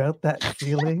comforting about that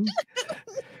feeling.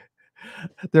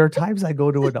 There are times I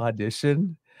go to an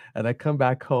audition, and I come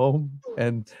back home,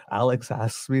 and Alex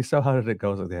asks me, "So how did it go?"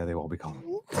 I was like, "Yeah, they won't be calling."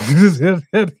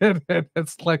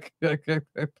 It's like Like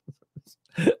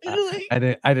I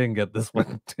didn't get this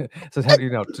one. So how do you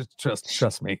know? Just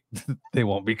trust me, they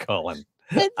won't be calling.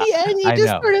 At the end, you I just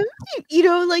know. sort of,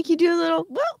 like you do a little,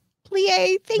 well,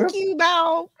 plie, thank you,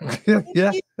 bow. Thank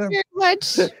Yeah. you very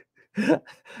much.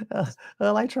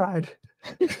 Well, I tried.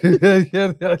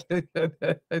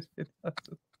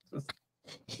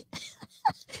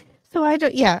 So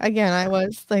again, I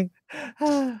was like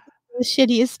the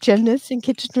shittiest gymnast in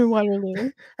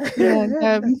Kitchener-Waterloo.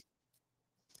 And,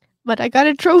 but I got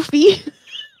a trophy.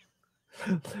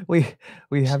 we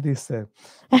have these 'cause,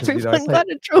 Everyone got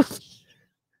a trophy.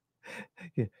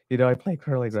 I play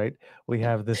curling, right? We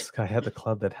have this guy at the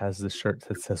club that has this shirt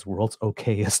that says "World's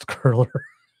Okayest Curler."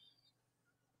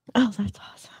 Oh, that's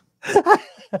awesome.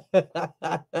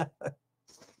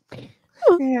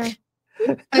 Yeah.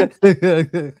 I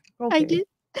Okay. did.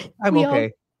 I'm We all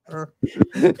okay. I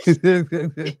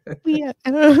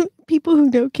don't know, people who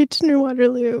know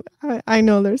Kitchener-Waterloo, I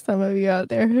know there's some of you out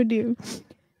there who do.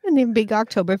 And the big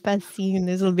Oktoberfest scene,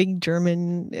 there's a big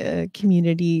German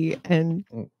community, and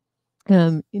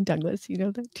in Douglas, you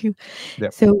know that too.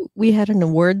 Yep. So we had an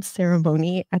awards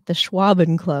ceremony at the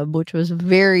Schwaben Club, which was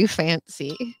very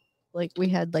fancy. Like we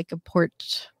had like a pork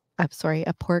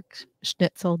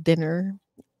schnitzel dinner.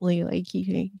 Like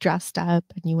you dressed up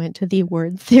and you went to the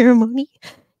awards ceremony,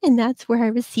 and that's where I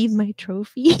received my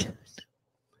trophy.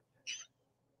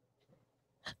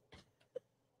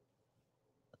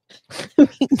 I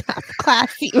mean, that's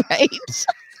classy, right?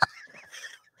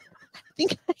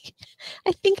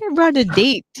 I think I brought a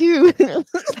date too.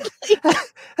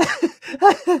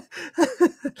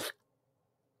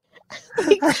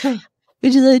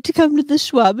 Would you like to come to the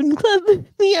Schwaben Club with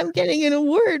me? I'm getting an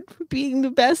award for being the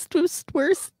best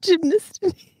worst gymnast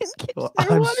in Well,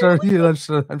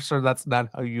 Kitchener-Waterloo. I'm sure that's not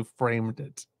how you framed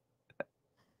it.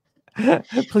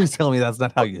 Please tell me that's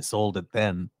not how you sold it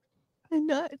then. I'm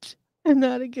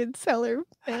not a good seller,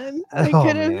 man. Oh,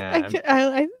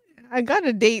 man. I got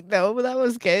a date though, but that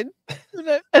was good.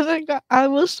 I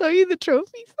will show you the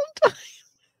trophy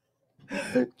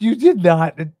sometime. You did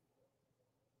not. Do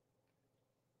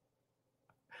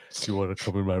you want to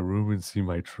come in my room and see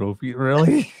my trophy?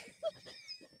 Really?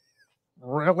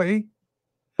 Really?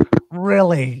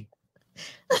 Really?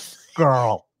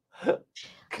 Girl.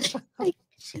 I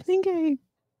think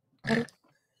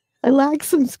I lack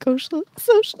some social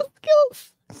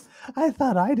skills. I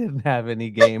thought I didn't have any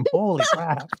game. Holy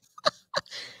crap.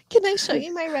 Can I show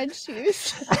you my red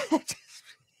shoes? Oh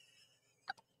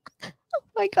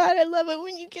my god, I love it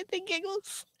when you get the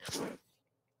giggles.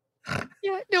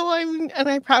 Yeah, no, and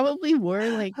I probably wore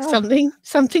like something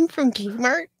from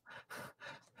Kmart.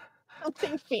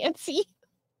 Something fancy.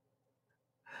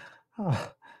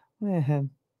 Oh, man.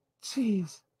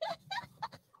 Jeez.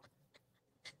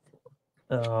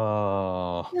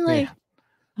 Oh, You're like,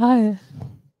 hi.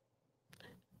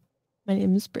 My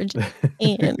name is Bridget,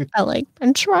 and I like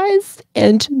french fries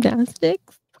and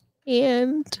gymnastics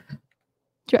and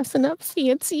dressing up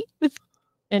fancy with.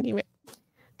 Anyway,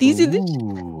 these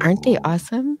aren't they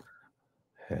awesome?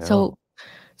 hell. So,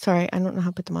 sorry, I don't know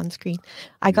how to put them on screen.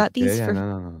 I got these Yeah, for.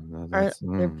 no,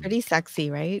 They're pretty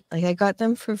sexy, right? Like I got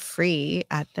them for free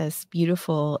at this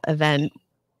beautiful event,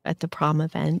 at the prom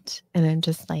event, and I'm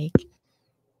just like,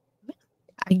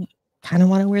 I kind of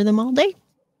want to wear them all day.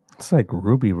 It's like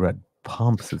ruby red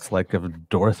pumps. It's like if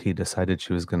Dorothy decided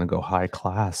she was going to go high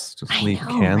class, just leave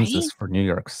Kansas for New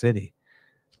York City.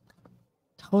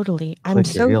 Totally.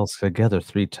 Click your heels together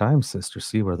 3 times, sister.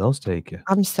 See where those take you.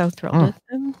 I'm so thrilled with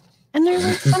them. And they're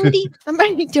like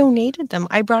somebody donated them.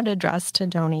 I brought a dress to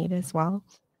donate as well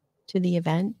to the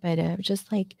event, but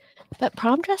just like, but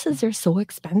prom dresses are so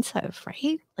expensive,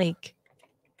 right? Like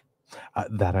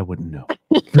that I wouldn't know.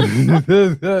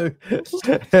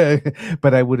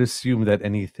 But I would assume that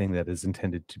anything that is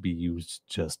intended to be used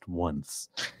just once.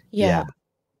 Yeah.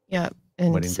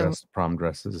 And wedding dress, prom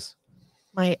dresses.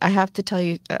 I have to tell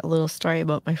you a little story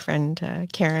about my friend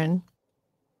Karen.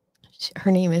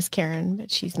 Her name is Karen,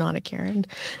 but she's not a Karen.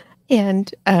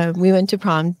 And we went to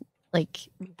prom, like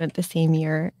we went the same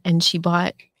year, and she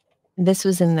bought, this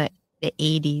was in the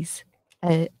 80s,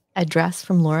 a dress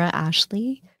from Laura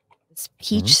Ashley, this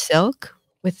peach silk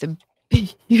with a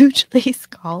huge lace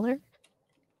collar,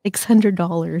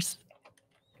 $600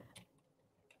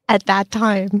 at that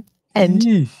time.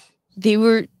 And they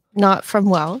were not from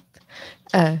wealth,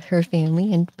 her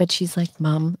family, but she's like,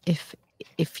 Mom, if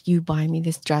you buy me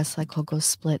this dress, like I'll go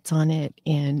splits on it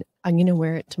and I'm gonna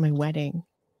wear it to my wedding.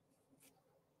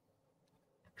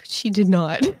 She did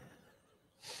not.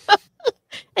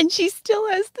 And she still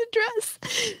has the dress.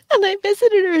 And I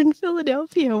visited her in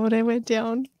Philadelphia when I went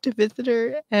down to visit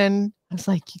her, and I was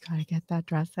like, you gotta get that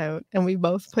dress out. And we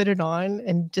both put it on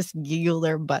and just giggled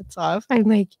our butts off. I'm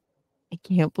like, I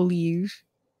can't believe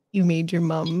you made your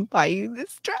mom buy you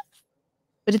this dress.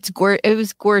 But it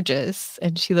was gorgeous,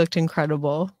 and she looked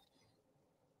incredible.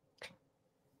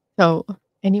 So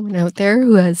anyone out there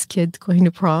who has kids going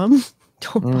to prom,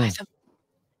 don't buy them.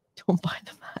 Don't buy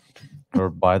them that. Or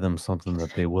buy them something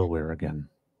that they will wear again.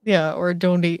 Yeah, or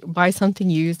buy something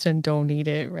used and donate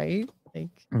it, right? Like,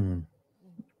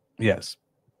 yes.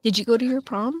 Did you go to your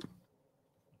prom?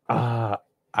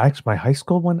 Actually, my high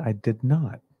school one, I did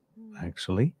not.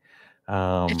 Actually,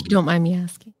 if you don't mind me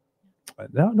asking.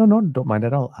 No, don't mind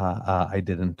at all. I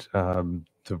didn't. I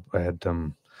had,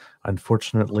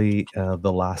 unfortunately,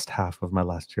 the last half of my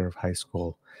last year of high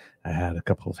school, I had a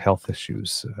couple of health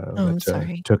issues I'm that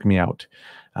sorry. took me out.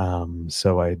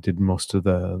 So I did most of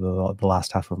the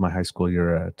last half of my high school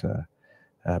year at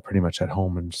pretty much at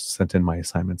home and sent in my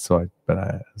assignments.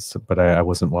 But I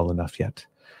wasn't well enough yet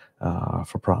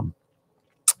for prom.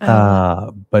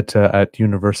 But at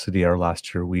university, our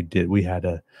last year, we had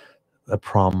a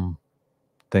prom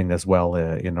thing as well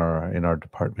in our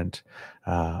department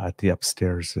at the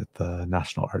upstairs at the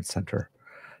National Arts Center,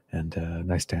 and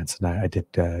nice dance. And I did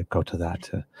go to that.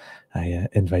 I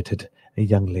invited a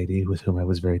young lady with whom I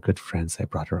was very good friends. I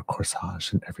brought her a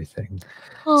corsage and everything.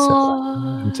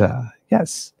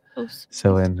 Yes.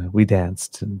 So and we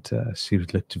danced, and she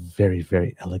looked very,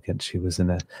 very elegant. She was in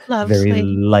a very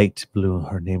light blue.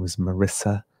 Her name was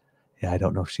Marissa. Yeah, I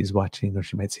don't know if she's watching or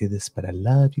she might see this, but I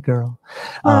love you, girl.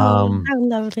 How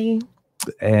lovely.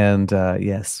 And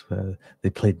yes, they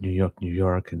played New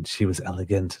York, and she was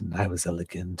elegant, and I was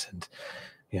elegant, and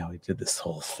we did this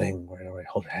whole thing where I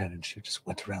hold her hand, and she just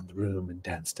went around the room and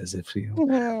danced as if we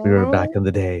were back in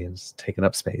the day and just taking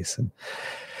up space, and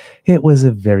it was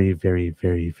a very, very,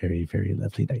 very, very, very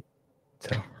lovely night.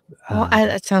 So,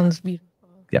 that sounds beautiful.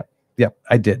 Yeah,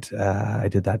 I did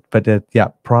that.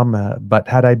 But prom. But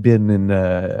had I been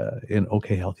in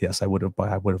OK Health, yes, I would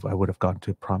have gone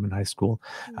to prom in high school.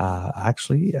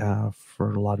 Actually,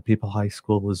 for a lot of people, high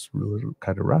school was really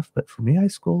kind of rough, but for me, high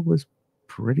school was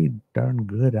pretty darn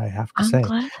good, I have to say.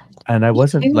 Glad. And I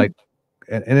wasn't like,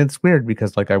 and it's weird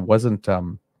because like I wasn't.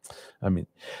 I mean,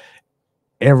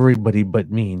 everybody but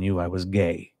me knew I was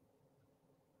gay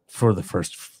for the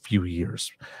first few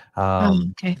years.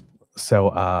 Okay. So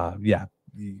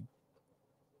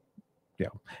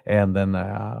and then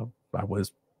I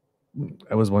was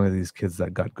one of these kids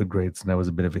that got good grades, and I was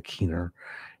a bit of a keener,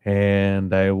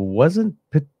 and I wasn't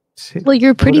particularly. Well,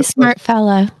 you're a pretty smart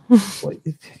fella.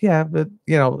 Yeah, but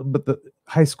but the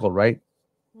high school, right?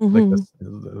 Like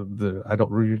I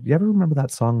don't. You ever remember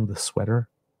that song, "The Sweater"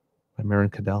 by Maren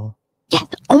Cadell? Yeah.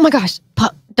 Oh my gosh,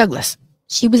 Douglas.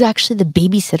 She was actually the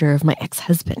babysitter of my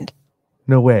ex-husband.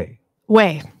 No way.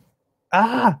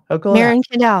 How cool. Maren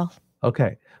Cadell.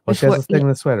 Okay. Well, she has this thing in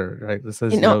the sweater, right? This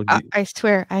says, I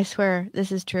swear,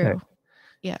 this is true. Okay.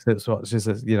 Yeah. So she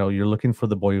says, you're looking for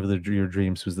the boy of your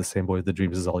dreams, who's the same boy of the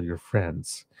dreams as all your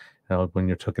friends. When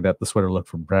you're looking at the sweater, look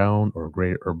for brown or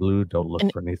gray or blue. Don't look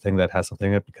for anything that has something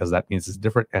in it, because that means it's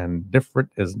different, and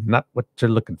different is not what you're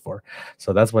looking for.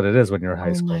 So that's what it is when you're in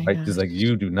high school, right? It's like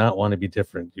you do not want to be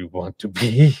different. You want to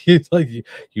be like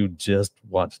you just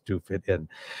want to fit in.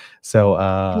 So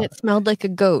and it smelled like a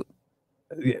goat.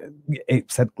 It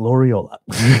said Gloriola.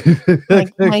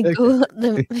 my goat.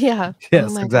 Yeah.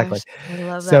 Yes, exactly. Gosh, I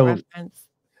love that reference.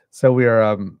 So we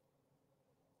are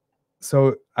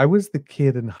so I was the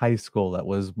kid in high school that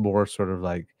was more sort of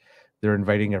like they're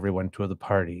inviting everyone to the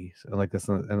party and like this,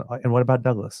 and what about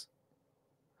Douglas?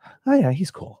 Oh yeah, he's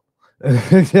cool.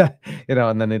 Yeah,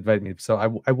 and then they invite me. So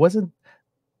I wasn't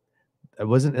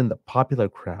in the popular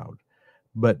crowd,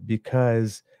 but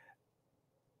because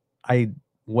I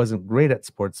wasn't great at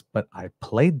sports, but I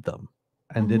played them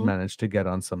and did manage to get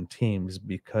on some teams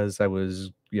because I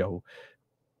was,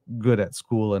 good at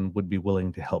school and would be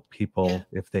willing to help people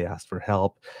if they asked for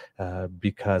help,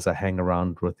 because I hang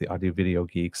around with the audio video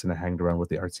geeks, and I hanged around with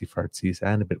the artsy fartsies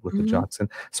and a bit with the jocks. And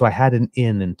so I had an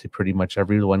in into pretty much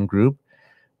every one group.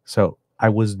 So I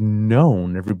was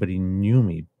known, everybody knew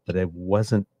me, but I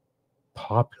wasn't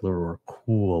popular or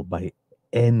cool by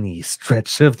any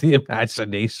stretch of the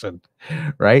imagination,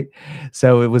 right?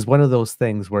 So it was one of those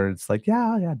things where it's like,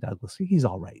 yeah, Douglas, he's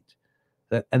all right.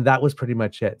 And that was pretty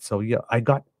much it. So yeah, I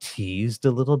got teased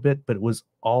a little bit, but it was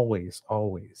always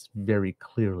very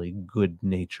clearly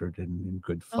good-natured and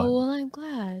good fun. Oh, well, I'm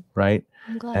glad. Right?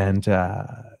 I'm glad.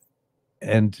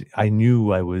 And I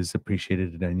knew I was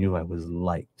appreciated, and I knew I was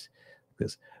liked.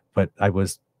 But it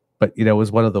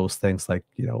was one of those things like,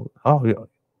 oh,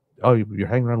 you're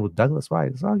hanging around with Douglas,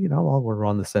 right? So, we're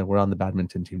on the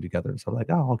badminton team together. So I'm like,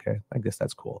 oh, okay, I guess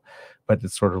that's cool. But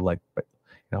it's sort of like, but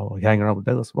hanging around with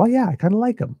Douglas. Well, yeah, I kind of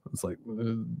like him. It's like,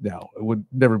 no, it would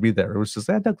never be there. It was just,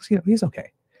 Douglas, he's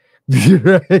okay.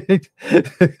 Right.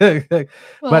 But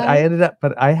Well,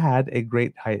 I had a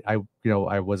great height. I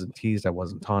wasn't teased, I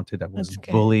wasn't taunted, I that's wasn't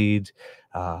good. bullied,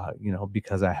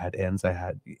 because I had ends, I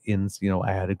had ins,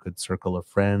 I had a good circle of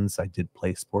friends. I did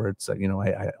play sports, I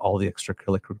all the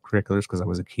extracurriculars, because I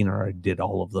was a keener. I did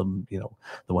all of them,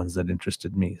 the ones that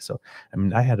interested me. So, I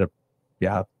mean,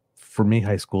 for me,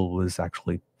 high school was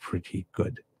actually pretty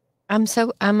good.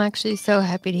 I'm actually so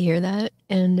happy to hear that,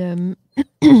 and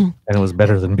And it was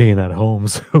better than being at home.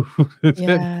 So,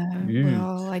 yeah, yeah.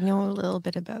 well, I know a little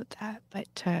bit about that, but,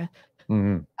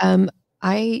 Mhm.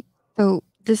 I so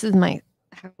this is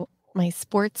how my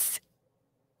sports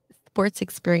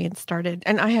experience started,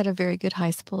 and I had a very good high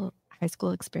school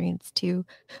experience too,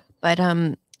 but,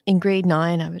 in grade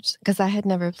 9, I was because I had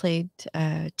never played,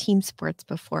 team sports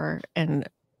before, and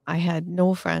I had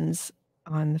no friends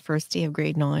on the first day of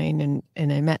grade 9,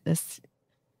 and I met this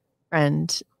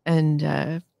friend,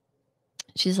 and,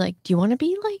 she's like, "Do you wanna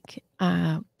be, like,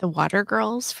 the water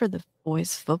girls for the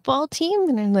boys' football team?"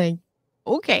 And I'm like,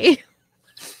 "Okay,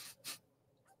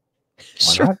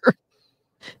 Why sure." not?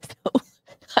 So,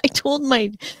 I told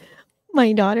my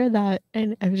daughter that,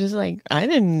 and I was just like, I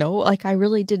didn't know, like, I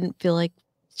really didn't feel like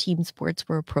team sports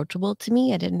were approachable to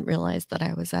me. I didn't realize that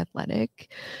I was athletic,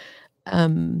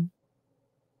 um,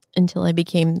 until I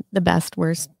became the best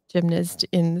worst gymnast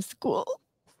in the school.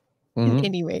 And Mhm.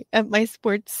 anyway, my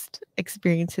sports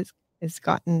experience has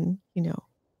gotten,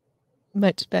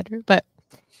 much better, but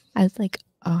I was like,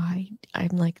 "Oh, I'm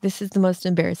like, this is the most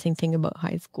embarrassing thing about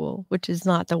high school," which is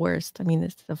not the worst. I mean,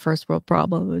 it's the first world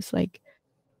problem. It was like,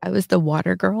 I was the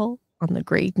water girl on the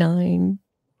grade 9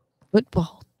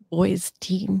 football boys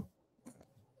team,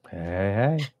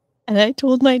 Hey, and I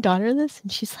told my daughter this, and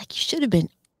she's like, "You should have been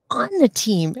on the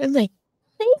team." I'm like,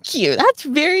 "Thank you, that's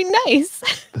very nice."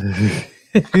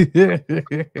 hey.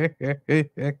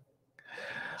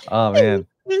 Oh, And man.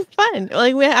 it was fun.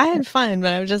 Like, I had fun,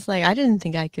 but I was just like, I didn't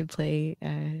think I could play,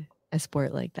 a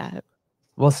sport like that.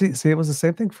 Well, see, it was the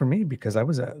same thing for me, because I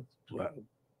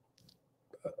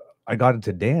got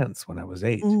into dance when I was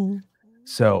 8. Mhm.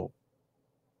 So,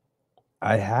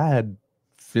 I had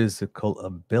physical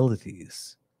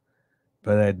abilities,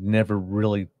 but I'd never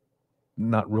really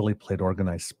not really played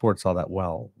organized sports all that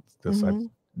well. This I Mhm.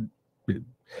 b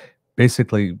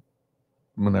basically,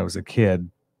 when I was a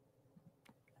kid,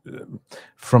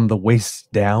 from the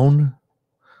waist down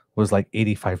was like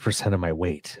 85% of my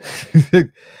weight.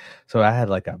 So I had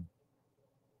like a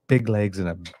big legs and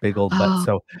a big old butt. Oh,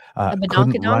 So a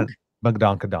couldn't badonkadonk? run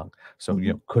badonkadonk. So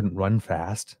Mhm. couldn't run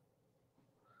fast,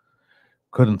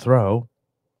 couldn't throw,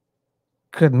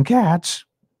 couldn't catch.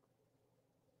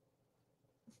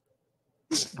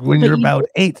 When But you're you about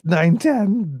did 8, 9,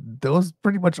 10, those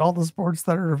pretty much all the sports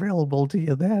that are available to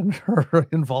you then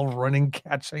involve running,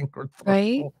 catching, or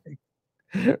right?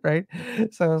 throwing. Right?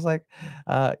 So I was like,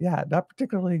 yeah, not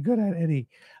particularly good at any.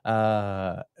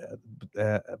 Uh,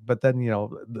 but then,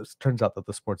 this turns out that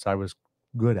the sports I was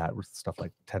good at was stuff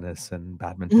like tennis and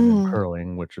badminton and Mhm.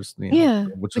 curling, which is, Yeah,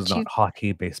 which is which not you've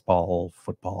hockey, baseball,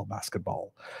 football,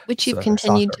 basketball, which you've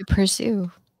continued soccer. to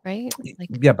pursue, right? Like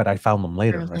Yeah, but I found them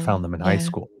later. I found curling. them in high Yeah,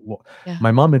 school. Well, yeah.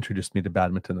 my mom introduced me to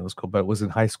badminton. That was cool, but it was in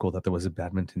high school that there was a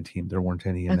badminton team. There weren't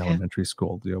any in Okay. elementary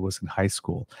school. It was in high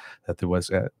school that there was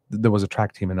a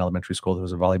track team in elementary school. There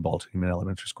was a volleyball team in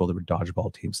elementary school. There were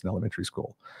dodgeball teams in elementary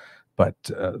school, but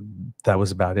that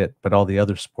was about it. But all the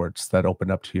other sports that open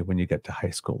up to you when you get to high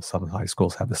school, some high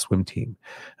schools have a swim team.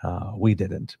 We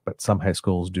didn't, but some high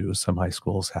schools do. Some high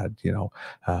schools had,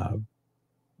 uh,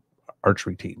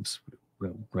 archery teams.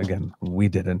 Well, again, we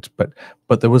didn't,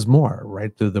 but there was more,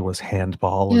 right? There was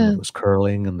handball, and there Yeah. was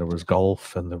curling, and there was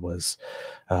golf, and there was,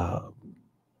 uh,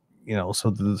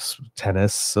 so there's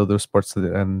tennis. So there's sports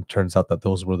and turns out that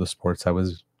those were the sports I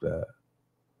was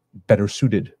better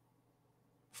suited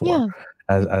for.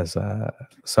 Yeah.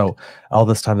 So all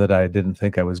this time that I didn't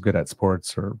think I was good at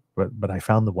sports, but I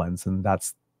found the ones, and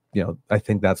that's, I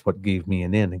think that's what gave me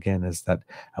an in again, is that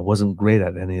I wasn't great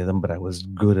at any of them, but I was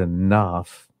good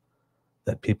enough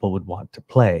that people would want to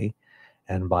play.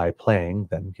 And by playing,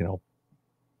 then,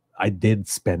 I did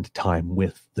spend time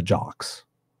with the jocks,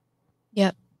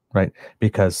 Yep. right?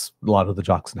 Because a lot of the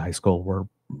jocks in high school were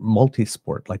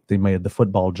multi-sport. Like they may have the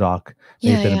football jock,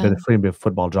 may have Yeah, been a yeah. bit of free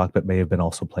football jock, but may have been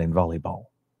also playing volleyball,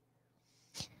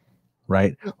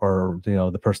 right? Well, Or,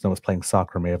 the person that was playing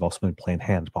soccer may have also been playing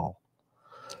handball.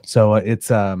 So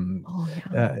it's oh,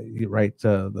 yeah. you're right.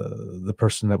 The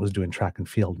person that was doing track and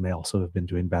field may also have been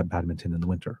doing badminton in the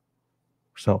winter.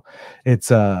 So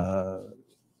it's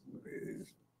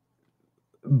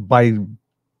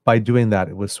by doing that,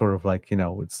 it was sort of like,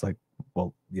 it's like,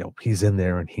 well, he's in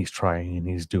there and he's trying and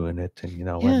he's doing it, and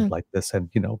Yeah. and like this, and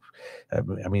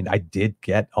I mean, I did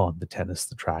get on the tennis,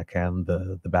 the track, and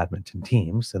the badminton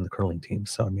teams and the curling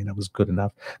teams. So I mean, I was good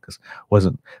enough, because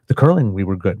wasn't the curling, we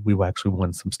were good. We actually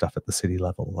won some stuff at the city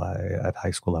level, at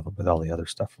high school level, but all the other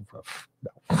stuff,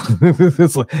 no.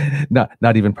 It's like,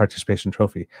 not even participation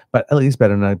trophy, but at least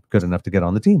better than good enough to get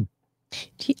on the team.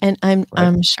 And I'm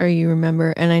Right. sure you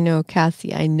remember, and I know,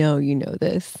 Cassie, I know you know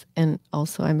this, and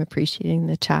also I'm appreciating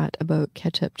the chat about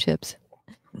ketchup chips.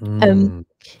 Mm,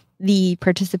 The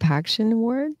participation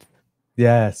awards.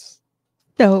 yes.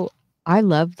 So I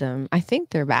love them. I think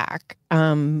they're back.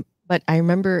 But I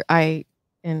remember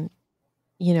and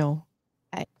you know,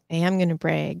 I am gonna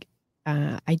brag.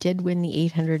 I did win the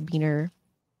 800-meter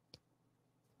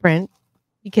sprint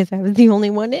because I was the only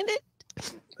one in it.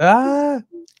 Ah,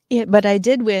 Yeah, but I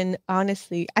did win.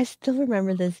 Honestly, I still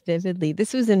remember this vividly.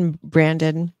 This was in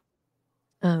Brandon,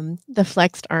 the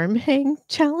flexed arm hang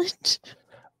challenge.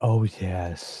 oh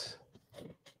yes.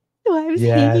 So I was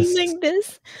hanging Yes. like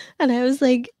this, and I was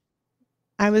like,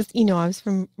 I was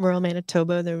from rural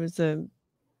Manitoba. There was a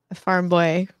farm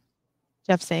boy,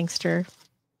 Jeff Sangster.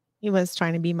 He was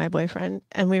trying to be my boyfriend,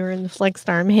 and we were in the flexed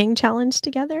arm hang challenge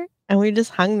together, and we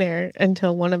just hung there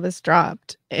until one of us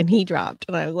dropped, and he dropped,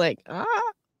 and I was like,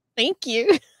 thank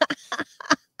you.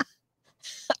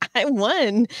 I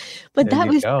won. But There that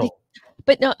you was like, go.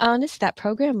 but no, honest, that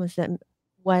program was and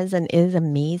is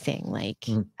amazing. Like,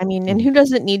 Mm, I mean, and mm. who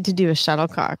doesn't need to do a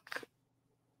shuttlecock?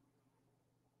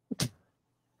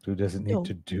 Who doesn't need No.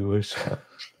 to do it?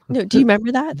 No, do you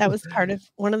remember that? That was part of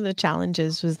one of the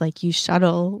challenges, was like you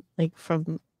shuttle like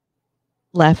from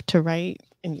left to right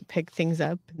and you pick things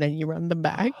up and then you run them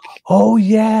back. Oh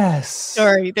yes.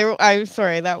 I'm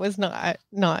sorry, that was not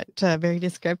very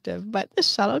descriptive, but the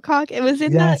shuttlecock, it was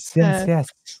in that, Yes, yes, yes.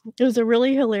 it was a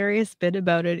really hilarious bit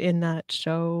about it in that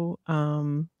show.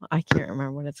 I can't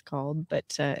remember what it's called, but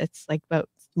it's like about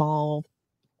small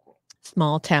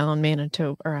town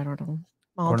Manitoba, or I don't know,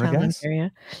 small Corner town gas?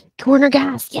 Ontario. Corner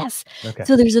gas, yes. Okay.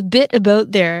 So there's a bit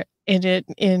about there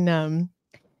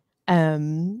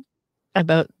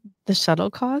about the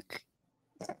shuttlecock,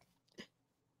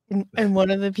 and one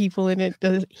of the people in it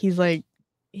he's like,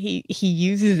 he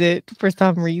uses it for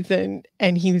some reason,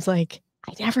 and he was like,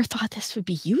 I never thought this would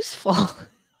be useful.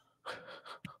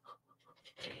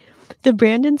 The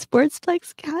Brandon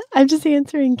Sportsplex cat. I'm just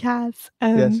answering Cass.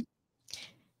 Yes.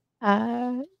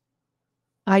 Uh,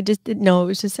 I just didn't know it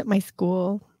was just at my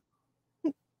school.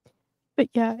 But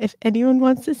yeah, if anyone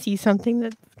wants to see something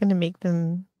that's gonna make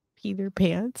them pee their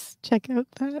pants, check out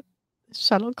that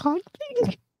shuttlecock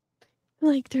thing.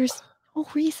 Like, there's no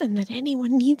reason that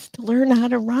anyone needs to learn how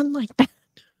to run like that.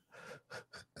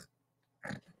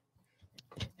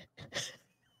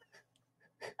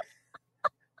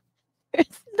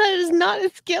 That is not a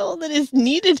skill that is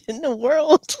needed in the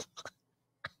world.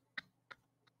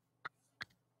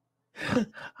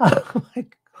 Oh my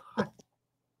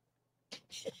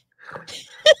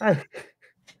god.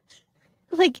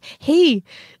 Like, hey,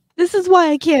 this is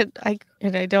why I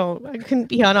couldn't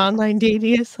be on online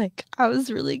dating. It's like, I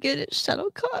was really good at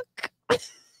shuttlecock.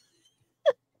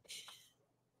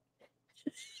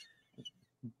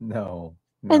 No.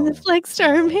 And the No. flexed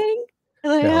arm No. hang.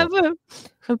 And I No. have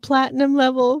a platinum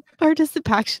level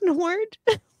participation award.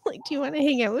 Like, do you want to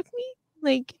hang out with me?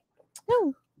 Like,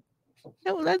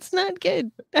 no, that's not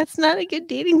good. That's not a good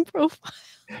dating profile.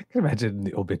 Can you imagine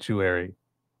the obituary?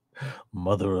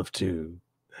 Mother of two,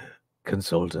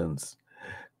 consultants,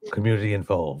 community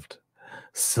involved,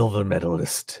 silver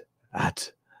medalist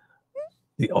at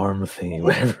the arm thingy,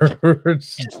 whatever.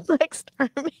 Flexed arm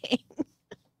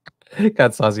hang.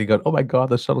 Got Saucy going, oh my god,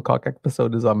 the shuttlecock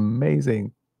episode is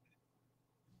amazing.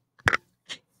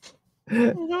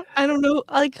 I don't know,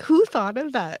 like, who thought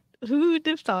of that? Who would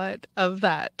have thought of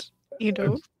that, you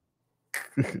know?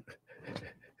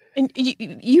 And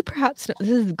you perhaps this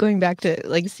is going back to,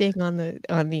 like, staying on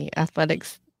the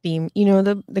athletics theme,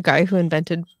 the guy who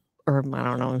invented, or I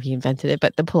don't know if he invented it,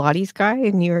 but the Pilates guy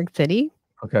in New York City?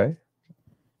 Okay.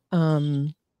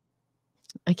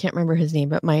 I can't remember his name,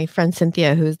 but my friend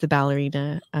Cynthia, who's the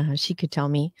ballerina, she could tell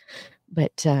me,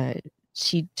 but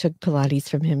she took Pilates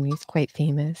from him. He's quite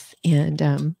famous. And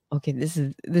okay, this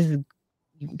is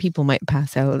people might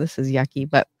pass out. This is yucky,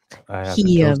 but I have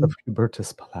he Joseph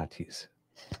Hubertus Pilates.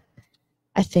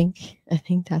 I think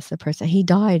that's the person. He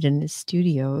died in his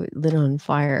studio, lit on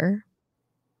fire.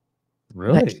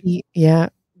 Really?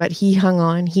 But he hung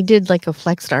on. He did like a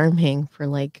flexed arm hang for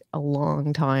like a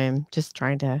long time, just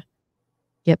trying to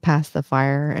get past the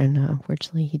fire, and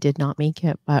unfortunately he did not make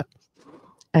it. But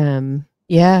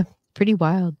Yeah, pretty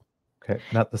wild. Okay,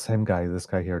 not the same guy. This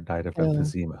guy here died of Oh.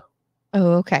 emphysema.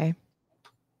 Oh, okay.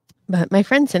 But my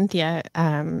friend Cynthia,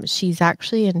 she's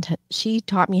actually she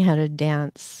taught me how to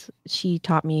dance. She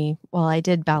taught me, well, I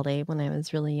did ballet when I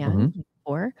was really young, like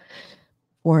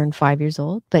 4 and 5 years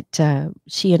old, but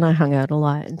she and I hung out a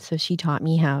lot, and so she taught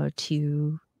me how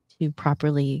to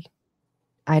properly.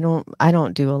 I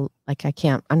don't do like I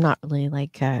can't. I'm not really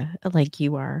like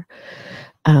you are,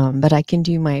 but I can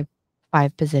do my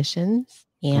 5 positions,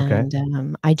 Okay.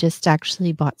 and I just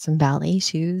actually bought some ballet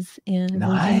shoes, and I've been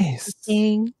Nice.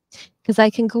 practicing because I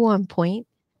can go on point,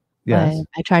 but Yes.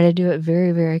 I try to do it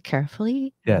very, very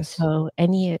carefully, and Yes. so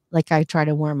I try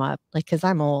to warm up, like, because 'cause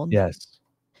I'm old, Yes.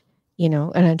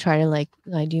 and I try to,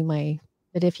 I do my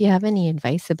but if you have any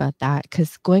advice about that,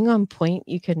 because going on point,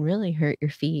 you can really hurt your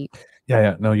feet.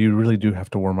 Yeah. No, you really do have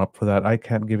to warm up for that. I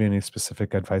can't give you any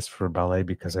specific advice for ballet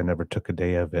because I never took a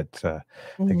day of it.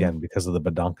 Mhm. Again, because of the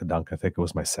badonka-dunk. I think it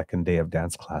was my second day of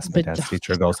dance class. My But dance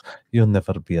teacher goes, "You'll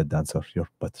never be a dancer. Your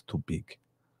butt's too big."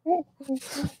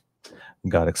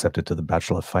 Got accepted to the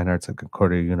Bachelor of Fine Arts at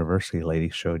Concordia University. Lady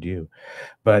showed you.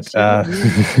 But, showed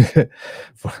you.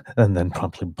 and then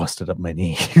promptly busted up my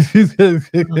knee.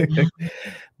 Oh, no.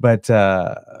 But,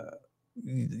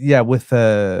 yeah, with,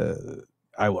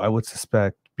 I would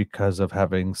suspect because of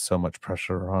having so much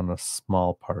pressure on a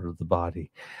small part of the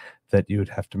body, that you would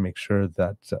have to make sure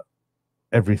that,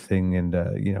 everything and,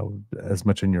 as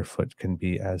much in your foot can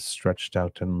be as stretched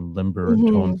out and limber and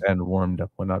toned Mhm. and warmed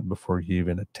up whatnot before you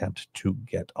even attempt to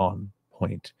get on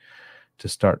point to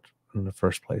start in the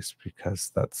first place,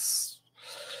 because that's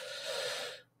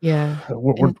Yeah,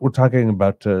 we're talking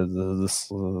about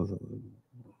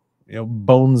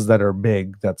bones that are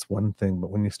big. That's one thing, but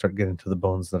when you start getting to the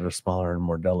bones that are smaller and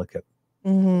more delicate,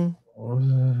 mhm.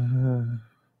 uh,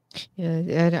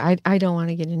 Yeah, I don't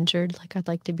wanna get injured, like, I'd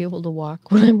like to be able to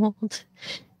walk when I'm old.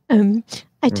 Um,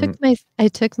 mm, I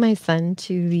took my son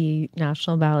to the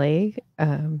National Ballet,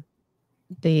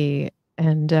 the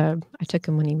and, I took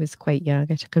him when he was quite young.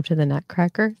 I took him to the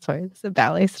Nutcracker. Sorry, this is a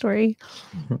ballet story,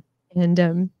 mhm.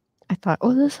 and, I thought,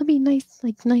 "Oh, this will be nice,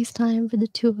 like, nice time for the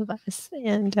 2 of us,"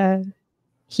 and,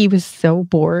 he was so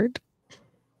bored.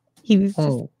 He was just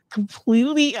Oh,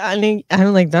 completely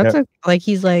I'm like, "That's yeah, o" like,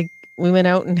 he's like we went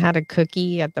out and had a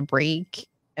cookie at the break,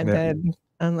 and yeah.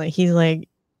 then he's like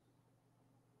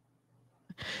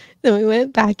then we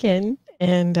went back in,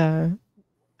 and,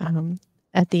 um,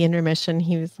 at the intermission,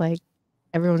 he was like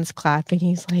everyone's clapping,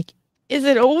 he's like, "Is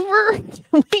it over?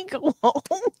 Can we go home?"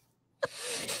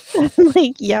 I'm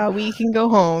like, "Yeah, we can go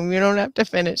home, you don't have to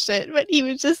finish it," but he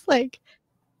was just like,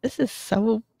 "This is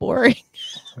so boring."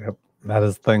 Yep, that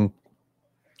is the thing.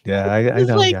 Yeah, I It's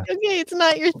know, like, yeah. "Okay, it's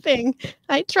not your thing.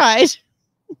 I tried."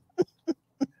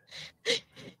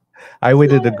 I It's not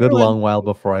waited a good everyone's long while thing.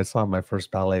 before I saw my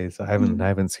first ballets. I haven't Mhm. I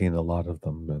haven't seen a lot of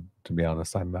them, but to be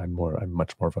honest, I'm much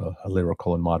more of a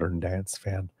lyrical and modern dance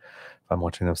fan. If I'm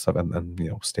watching them stuff and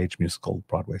stage musical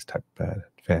Broadway's type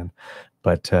fan.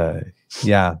 But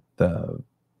yeah, the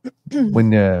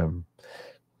when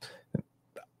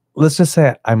let's just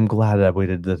say I'm glad I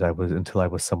waited that I was until I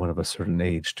was someone of a certain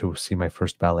age to see my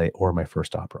first ballet or my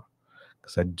first opera.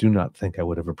 Because I do not think I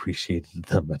would have appreciated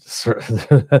them at a certain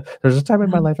there's a time in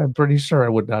my Um, life I'm pretty sure I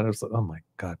would not have said, "Oh my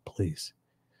god, please."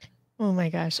 oh my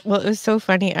gosh. Well, it was so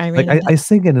funny. I Like, mean, I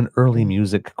sing in an early mm,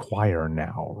 music choir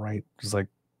now, right? Just like,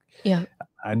 yeah.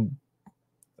 I'm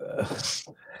uh,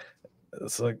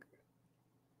 it's like,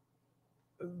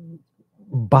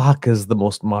 Bach is the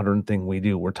most modern thing we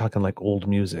do. We're talking like old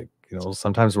music,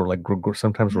 sometimes we're like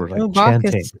sometimes we're like No, Bach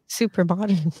is chanting. super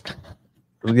modern.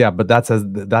 Yeah, but that's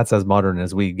as modern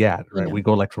as we get, I right? know. We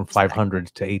go, like, from Exactly. 500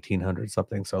 to 1800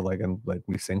 something, so, like and, like,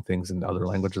 we sing things in other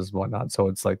languages and whatnot, so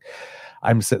it's like,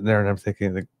 I'm sitting there and I'm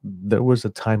thinking, like, there was a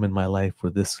time in my life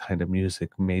where this kind of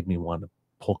music made me wanna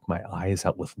poke my eyes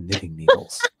out with knitting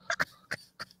needles,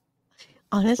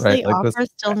 right? Honestly, Like, this opera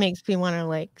still makes me wanna,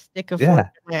 like, stick a fork yeah,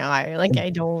 in my eye. Like,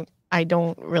 and I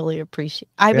don't really appreciate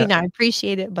I yeah, mean, I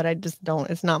appreciate it, but I just don't.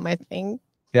 It's not my thing.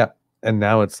 yeah, and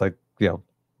now it's like,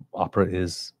 opera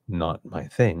is not my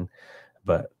thing,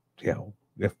 but,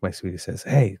 if my sweetie says,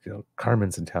 "Hey,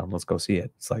 Carmen's in town, let's go see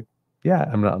it." It's like, yeah,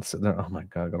 I'm not sitting there, "Oh my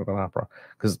god, I gotta go to opera,"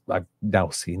 because 'cause I've now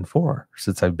seen 4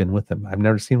 since I've been with him. I've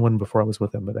never seen one before I was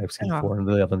with him, but I've seen Oh, 4 in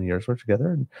the 11 years we're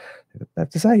together, and I have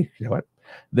to say, you know what?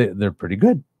 They're pretty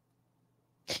good.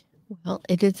 well,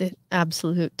 it is an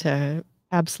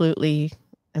absolutely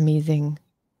amazing,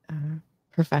 uh,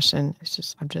 profession.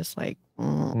 I'm just like,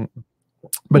 Mm, You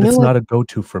but know it's what? not a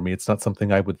go-to for me. It's not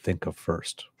something I would think of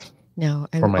first No,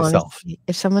 for and myself. honestly,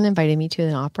 if someone invited me to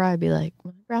an opera, I'd be like,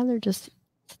 "I'd rather just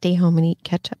stay home and eat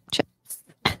ketchup chips.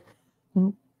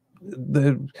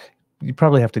 You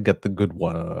probably have to get the good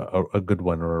one, a good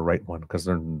one or a right one, because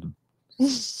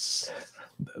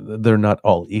they're not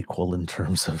all equal in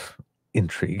terms of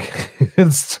intrigue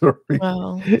and story.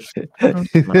 Well, I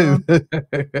don't know.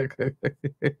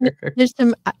 There's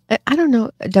some, I don't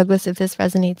know, Douglas, if this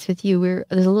resonates with you.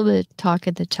 There's a little bit of talk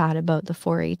in the chat about the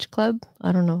 4-H club.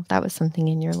 I don't know if that was something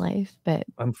in your life, but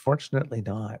Unfortunately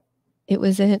not. it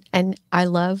wasn't. And I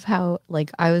love how,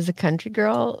 like, I was a country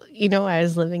girl, I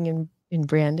was living in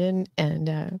Brandon,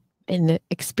 and the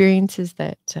experiences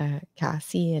that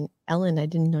Cassie and Ellen, I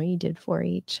didn't know you did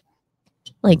 4-H.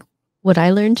 Like, what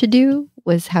I learned to do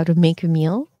was how to make a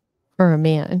meal for a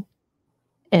man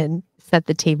and set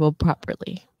the table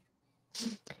properly.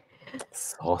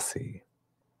 Saucy.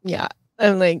 Yeah.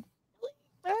 I'm like,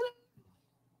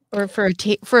 or for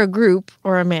a group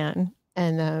or a man.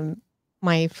 And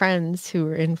my friends who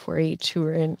were in 4-H, who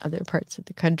were in other parts of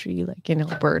the country, like in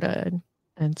Alberta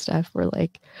and stuff, were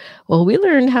like, well, we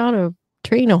learned how to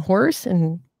train a horse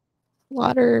and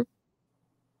slaughter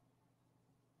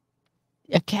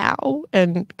a cow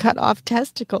and cut off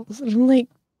testicles. And I'm like,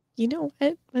 you know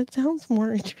what? That sounds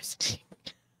more interesting.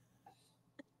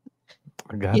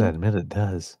 I gotta admit, it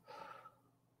does.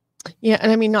 Yeah,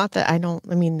 and I mean, not that I don't.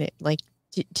 I mean, like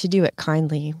to do it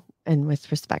kindly and with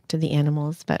respect to the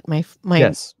animals. But my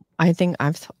Yes. I think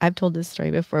I've told this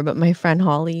story before. But my friend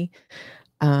Holly,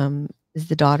 is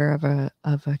the daughter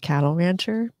of a cattle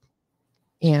rancher,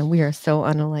 and we are so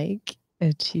unalike.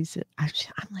 And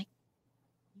I'm like,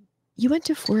 you went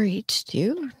to 4-H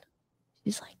too?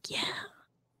 She's like, yeah.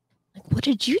 Like, what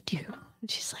did you do? And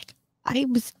she's like, I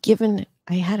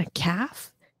had a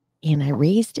calf and I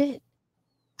raised it.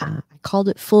 I called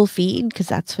it full feed because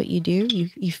that's what you do.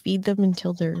 You feed them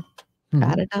until they're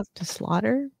fat enough to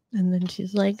slaughter. And then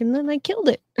she's like, and then I killed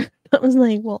it. I was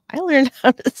like, well, I learned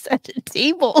how to set a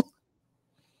table.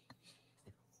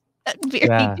 Very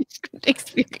different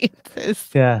experiences.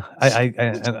 Yeah,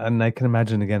 and I can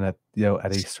imagine again at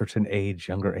at a certain age,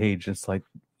 younger age, it's like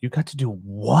you got to do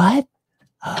what?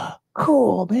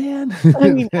 Cool, man.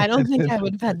 I mean, I don't think I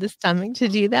would have had the stomach to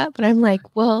do that, but I'm like,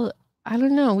 well, I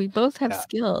don't know. We both have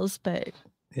skills, but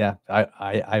yeah,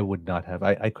 I would not have.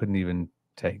 I couldn't even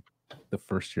take the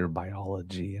first year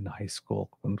biology in high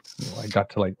school when I got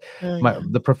to like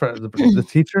the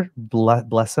teacher,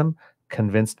 bless him,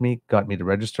 convinced me, got me to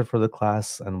register for the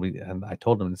class, and I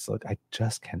told him, it's like, I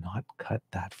just cannot cut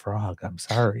that frog. I'm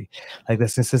sorry. Like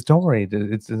this, he says, don't worry,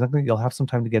 it's nothing. You'll have some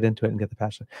time to get into it and get the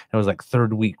passion. And it was like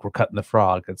third week, we're cutting the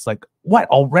frog. It's like, what,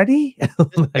 already?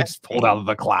 I just pulled out of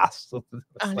the class.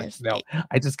 It's like, no,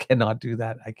 I just cannot do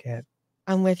that. I can't.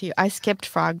 I'm with you. I skipped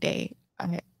frog day.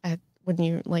 When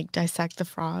you like dissect the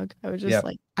frog, I was just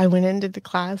like, I went into the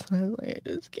class and I was like, I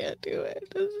just can't do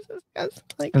it. This is disgusting.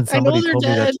 Like, and somebody told me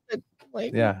that, but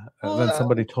like, and then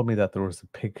somebody told me that there was a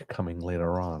pig coming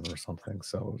later on or something.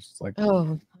 So it's like,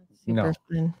 oh, super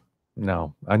fun.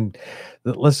 No.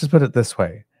 Let's just put it this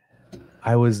way.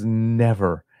 I was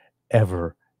never,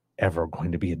 ever, ever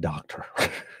going to be a doctor.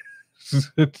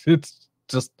 It's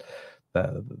just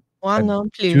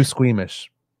too squeamish.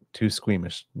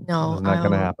 No, it's not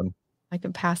going to happen. I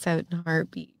could pass out in a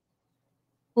heartbeat.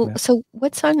 Well, so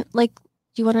what's on, like,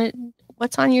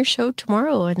 what's on your show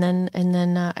tomorrow? And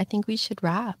then I think we should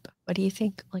wrap. What do you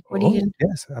think? Like, what do you?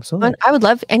 Yes, absolutely. I would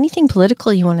love anything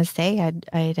political you want to say.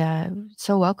 I'd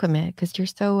so welcome it because you're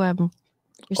so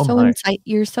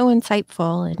you're so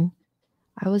insightful, and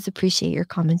I always appreciate your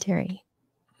commentary.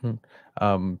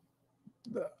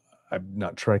 I'm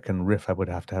not sure I can riff. I would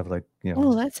have to have like,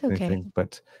 oh, that's okay. Anything.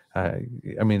 But I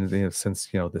mean, since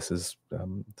this is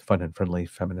fun and friendly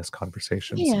feminist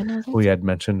conversations, we had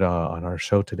mentioned on our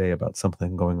show today about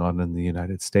something going on in the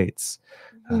United States,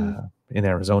 in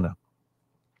Arizona,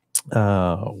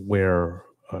 where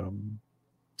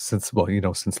since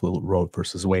Roe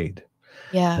versus Wade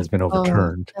has been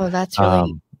overturned. Oh, that's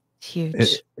really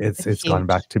huge. It's gone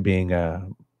back to being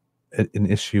an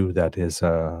issue that is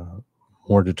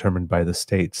more determined by the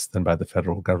states than by the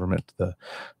federal government.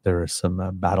 There is some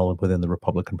battle within the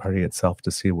Republican Party itself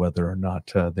to see whether or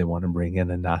not they want to bring in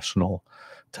a national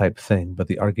type thing. But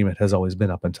the argument has always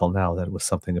been up until now that it was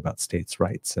something about states'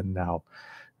 rights. And now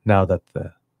that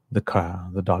the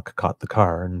dog caught the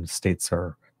car, and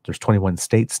there's 21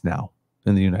 states now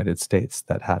in the United States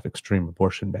that have extreme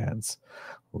abortion bans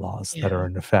laws that are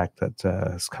in effect, that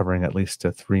is covering at least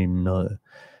 3 million.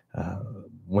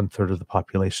 1/3 of the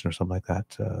population or something like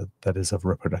that, that is of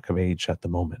reproductive age at the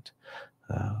moment.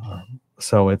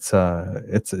 So it's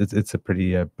a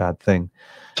pretty bad thing.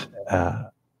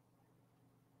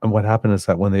 And what happened is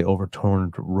that when they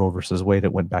overturned Roe versus Wade,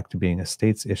 it went back to being a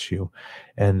state's issue.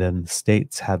 And then the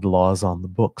states had laws on the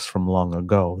books from long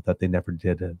ago that they never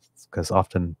did, because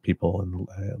often people and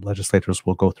legislators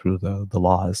will go through the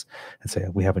laws and say,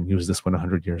 we haven't used this one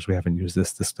 100 years, we haven't used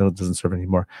this doesn't serve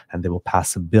anymore. And they will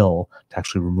pass a bill to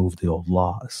actually remove the old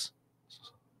laws,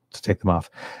 to take them off.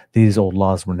 These old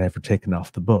laws were never taken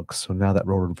off the books. So now that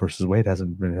Roe versus Wade has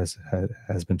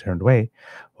been turned away,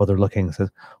 well, they're looking and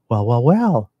says,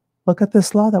 well, look at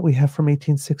this law that we have from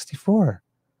 1864.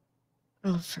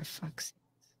 Oh, for fuck's sake.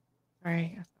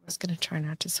 Sorry, I was going to try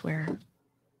not to swear.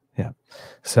 Yeah.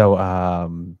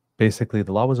 So basically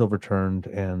the law was overturned,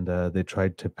 and they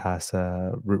tried to pass,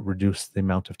 reduce the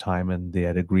amount of time, and they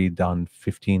had agreed on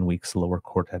 15 weeks. The lower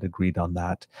court had agreed on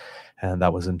that. And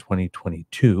that was in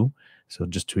 2022. So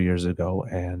just 2 years ago.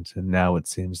 And now it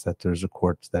seems that there's a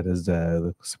court that is,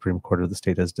 the Supreme Court of the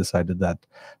state has decided that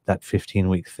that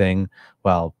 15-week thing,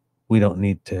 well, we don't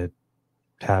need to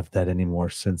have that anymore.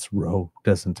 Since Roe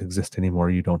doesn't exist anymore,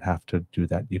 you don't have to do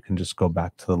that. You can just go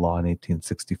back to the law in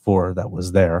 1864 that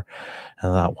was there,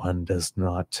 and that one does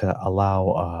not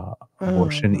allow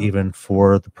abortion, even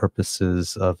for the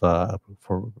purposes of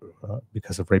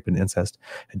because of rape and incest.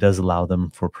 It does allow them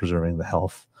for preserving the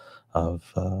health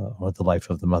of or the life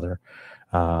of the mother,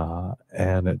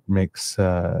 and it makes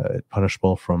it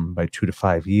punishable by 2 to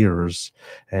 5 years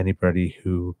anybody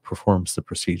who performs the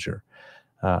procedure.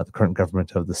 The current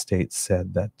government of the state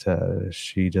said that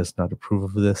she does not approve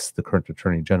of this. The current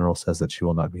attorney general says that she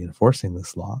will not be enforcing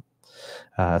this law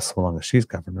so long as she's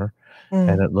governor.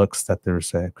 And it looks that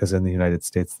there's because in the United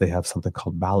States they have something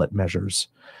called ballot measures.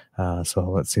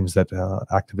 So it seems that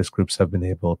activist groups have been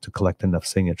able to collect enough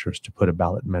signatures to put a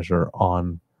ballot measure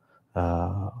on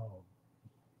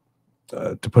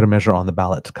the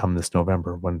ballot to come this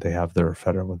November, when they have their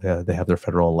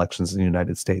federal elections in the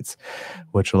United States,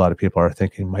 which a lot of people are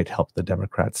thinking might help the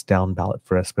Democrats down ballot,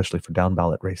 especially for down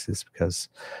ballot races, because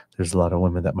there's a lot of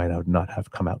women that might not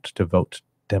have come out to vote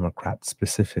Democrat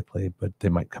specifically, but they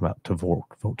might come out to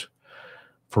vote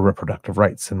for reproductive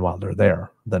rights, and while they're there,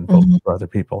 then vote for other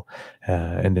people.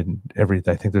 And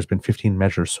I think there's been 15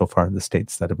 measures so far in the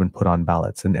states that have been put on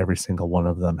ballots, and every single one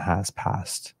of them has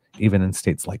passed. Even in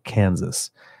states like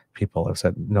Kansas, people have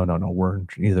said, no, we're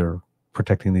either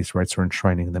protecting these rights or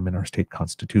enshrining them in our state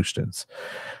constitutions.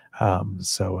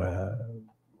 So a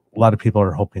lot of people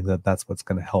are hoping that that's what's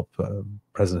going to help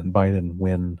President Biden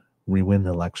re-win the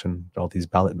election. All these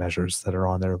ballot measures that are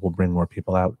on there will bring more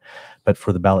people out. But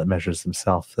for the ballot measures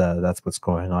themselves, that's what's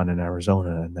going on in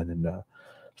Arizona. And then in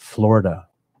Florida,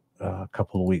 a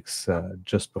couple of weeks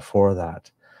just before that,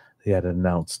 they had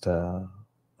announced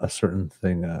a certain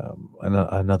thing,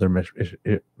 another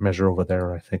measure over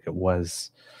there. I think it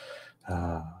was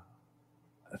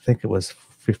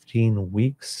 15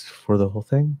 weeks for the whole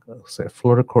thing. So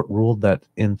Florida court ruled that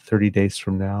in 30 days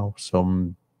from now,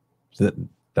 so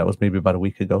that was maybe about a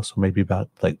week ago, so maybe about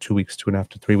like 2 weeks, 2.5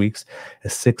 to 3 weeks, a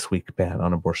 6-week ban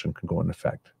on abortion can go into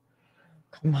effect.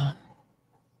 Come on.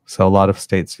 So a lot of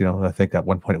states, I think at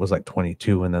one point it was like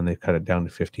 22, and then they cut it down to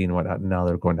 15 and whatnot. And now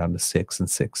they're going down to 6, and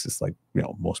 6 is like,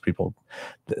 most people,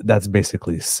 that's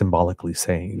basically symbolically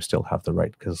saying you still have the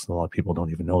right, because a lot of people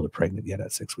don't even know they're pregnant yet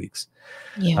at 6 weeks.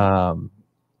 Yeah.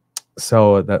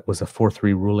 So that was a 4-3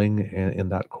 ruling in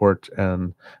that court,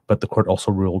 but the court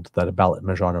also ruled that a ballot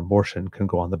measure on abortion can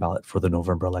go on the ballot for the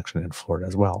November election in Florida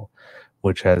as well,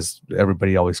 which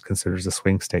everybody always considers a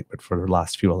swing state, but for the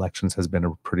last few elections has been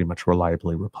a pretty much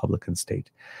reliably Republican state.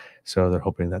 So they're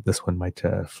hoping that this one might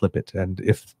flip it. And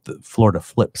if Florida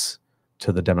flips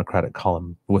to the Democratic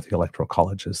column with the electoral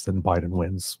colleges, then Biden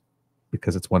wins,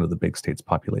 because it's one of the big states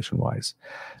population-wise.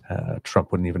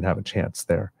 Trump wouldn't even have a chance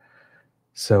there.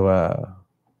 So,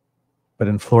 but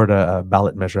in Florida, a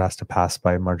ballot measure has to pass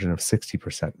by a margin of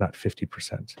 60%, not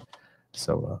 50%.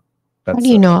 So how do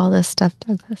you know all this stuff,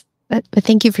 Douglas? But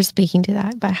thank you for speaking to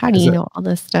that. But how do you know all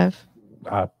this stuff?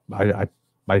 I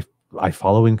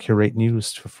follow and curate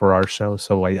news for our show,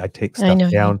 so I take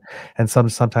stuff down. And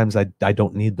sometimes I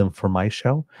don't need them for my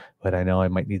show, but I know I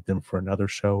might need them for another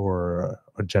show, or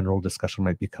a general discussion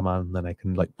might come on, and then I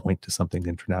can point to something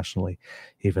internationally,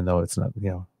 even though it's not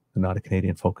a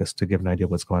Canadian focus, to give an idea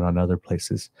what's going on in other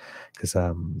places. Because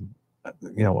I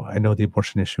know the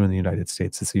abortion issue in the United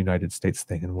States is a United States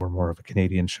thing, and we're more of a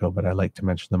Canadian show, but I like to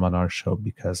mention them on our show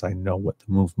because I know what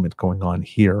the movement going on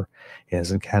here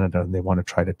is in Canada, and they want to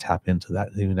try to tap into that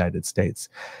in the United States.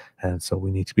 And so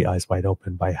we need to be eyes wide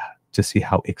open to see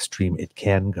how extreme it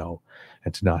can go,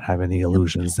 and to not have any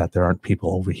illusions that there aren't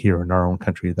people over here in our own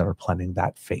country that are planning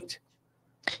that fate.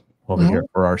 over here Well,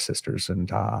 for our sisters. And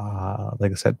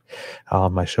like I said,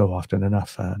 on my show often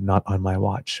enough, not on my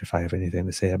watch if I have anything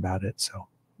to say about it. So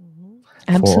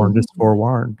forewarned is absolutely.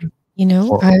 forewarned. You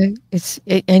know, For,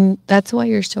 and that's why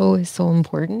your show is so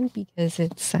important because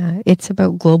it's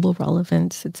about global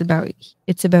relevance. It's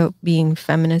about being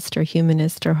feminist or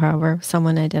humanist or however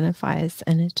someone identifies,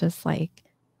 and it's just like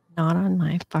not on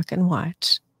my fucking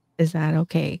watch. Is that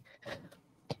okay?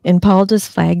 And Paul just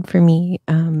flagged for me.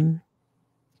 And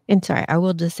sorry, I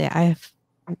will just say I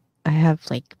have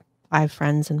like 5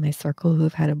 friends in my circle who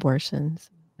have had abortions.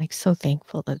 Like so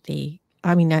thankful that they.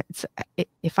 I mean,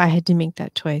 if I had to make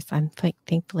that choice, I'm like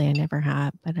thankfully I never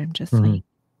have, but I'm just like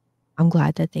I'm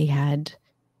glad that they had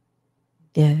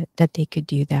that they could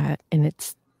do that, and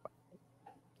it's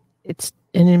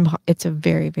a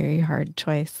very very hard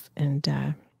choice, and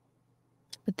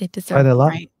but they deserve quite a the lot.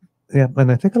 right. Yeah,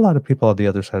 and I think a lot of people on the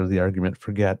other side of the argument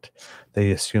forget.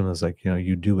 They assume it's like,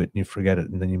 you do it and you forget it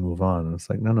and then you move on. And it's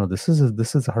like, no, this is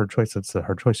a hard choice. It's a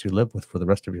hard choice you live with for the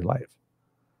rest of your life.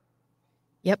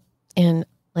 Yep, and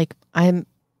like I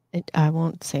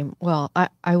won't say. Well,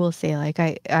 I will say like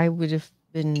I would have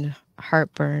been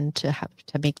heartburned to have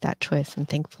to make that choice, and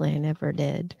thankfully I never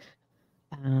did.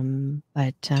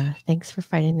 But thanks for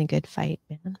fighting the good fight,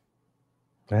 man.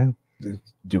 Yeah,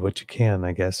 do what you can,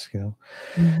 I guess. Do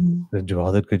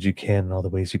all the good you can in all the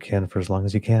ways you can for as long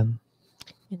as you can.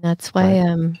 And that's why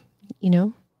Right. you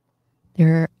know,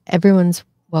 everyone's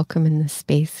welcome in this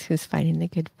space who's fighting the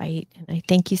good fight. And I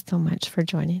thank you so much for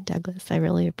joining, Douglas. I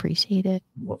really appreciate it.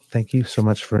 Well, thank you so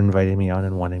much for inviting me on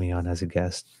and wanting me on as a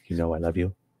guest. I love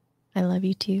you I love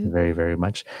you too. very, very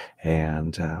much.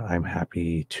 And I'm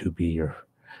happy to be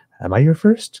am I your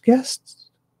first guest?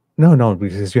 No,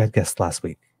 because you had guests last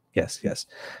week. Yes.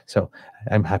 So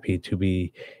I'm happy to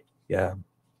be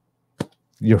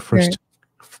your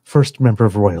first member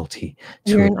of royalty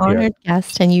to You're an appear. honored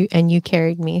guest, and you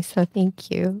carried me, so thank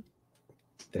you.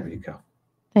 There you go.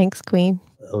 Thanks, Queen.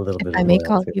 A little If bit I of may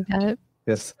call royalty. you that.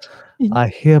 Yes. I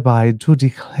hereby do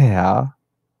declare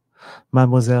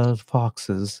Mademoiselle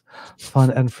Fox's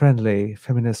fun and friendly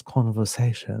feminist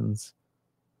conversations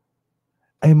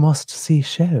a must-see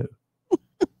show.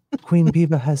 Queen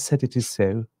Beaver has said it is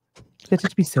so. Let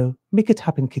it be so. Make it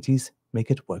happen, kitties.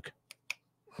 Make it work.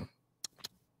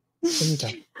 There you go.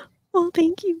 Well,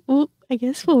 thank you. Well, I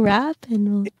guess we'll wrap and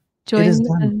we'll join. It is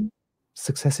done.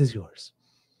 Success is yours.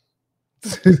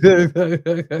 I'll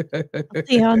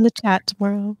see you on the chat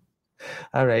tomorrow.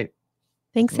 All right.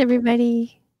 Thanks,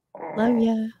 everybody. Love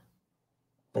ya.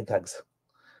 Big hugs.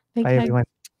 Big Bye, hug. everyone.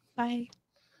 Bye.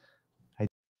 I-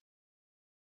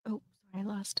 Oh, sorry, I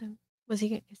lost him. Is he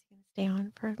gonna stay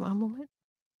on for a moment?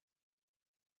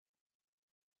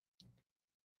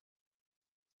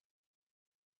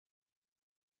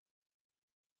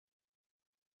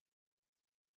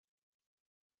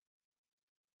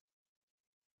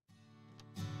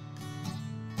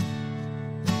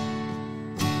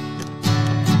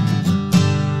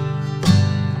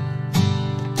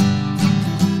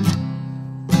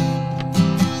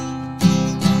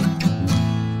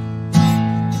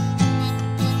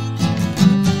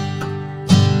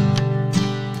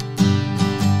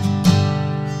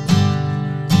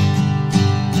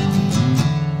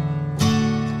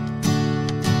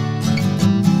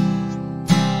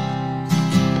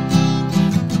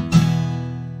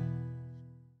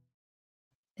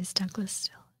 Is Douglas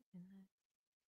still